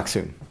 and we'll talk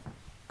soon.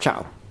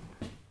 Ciao.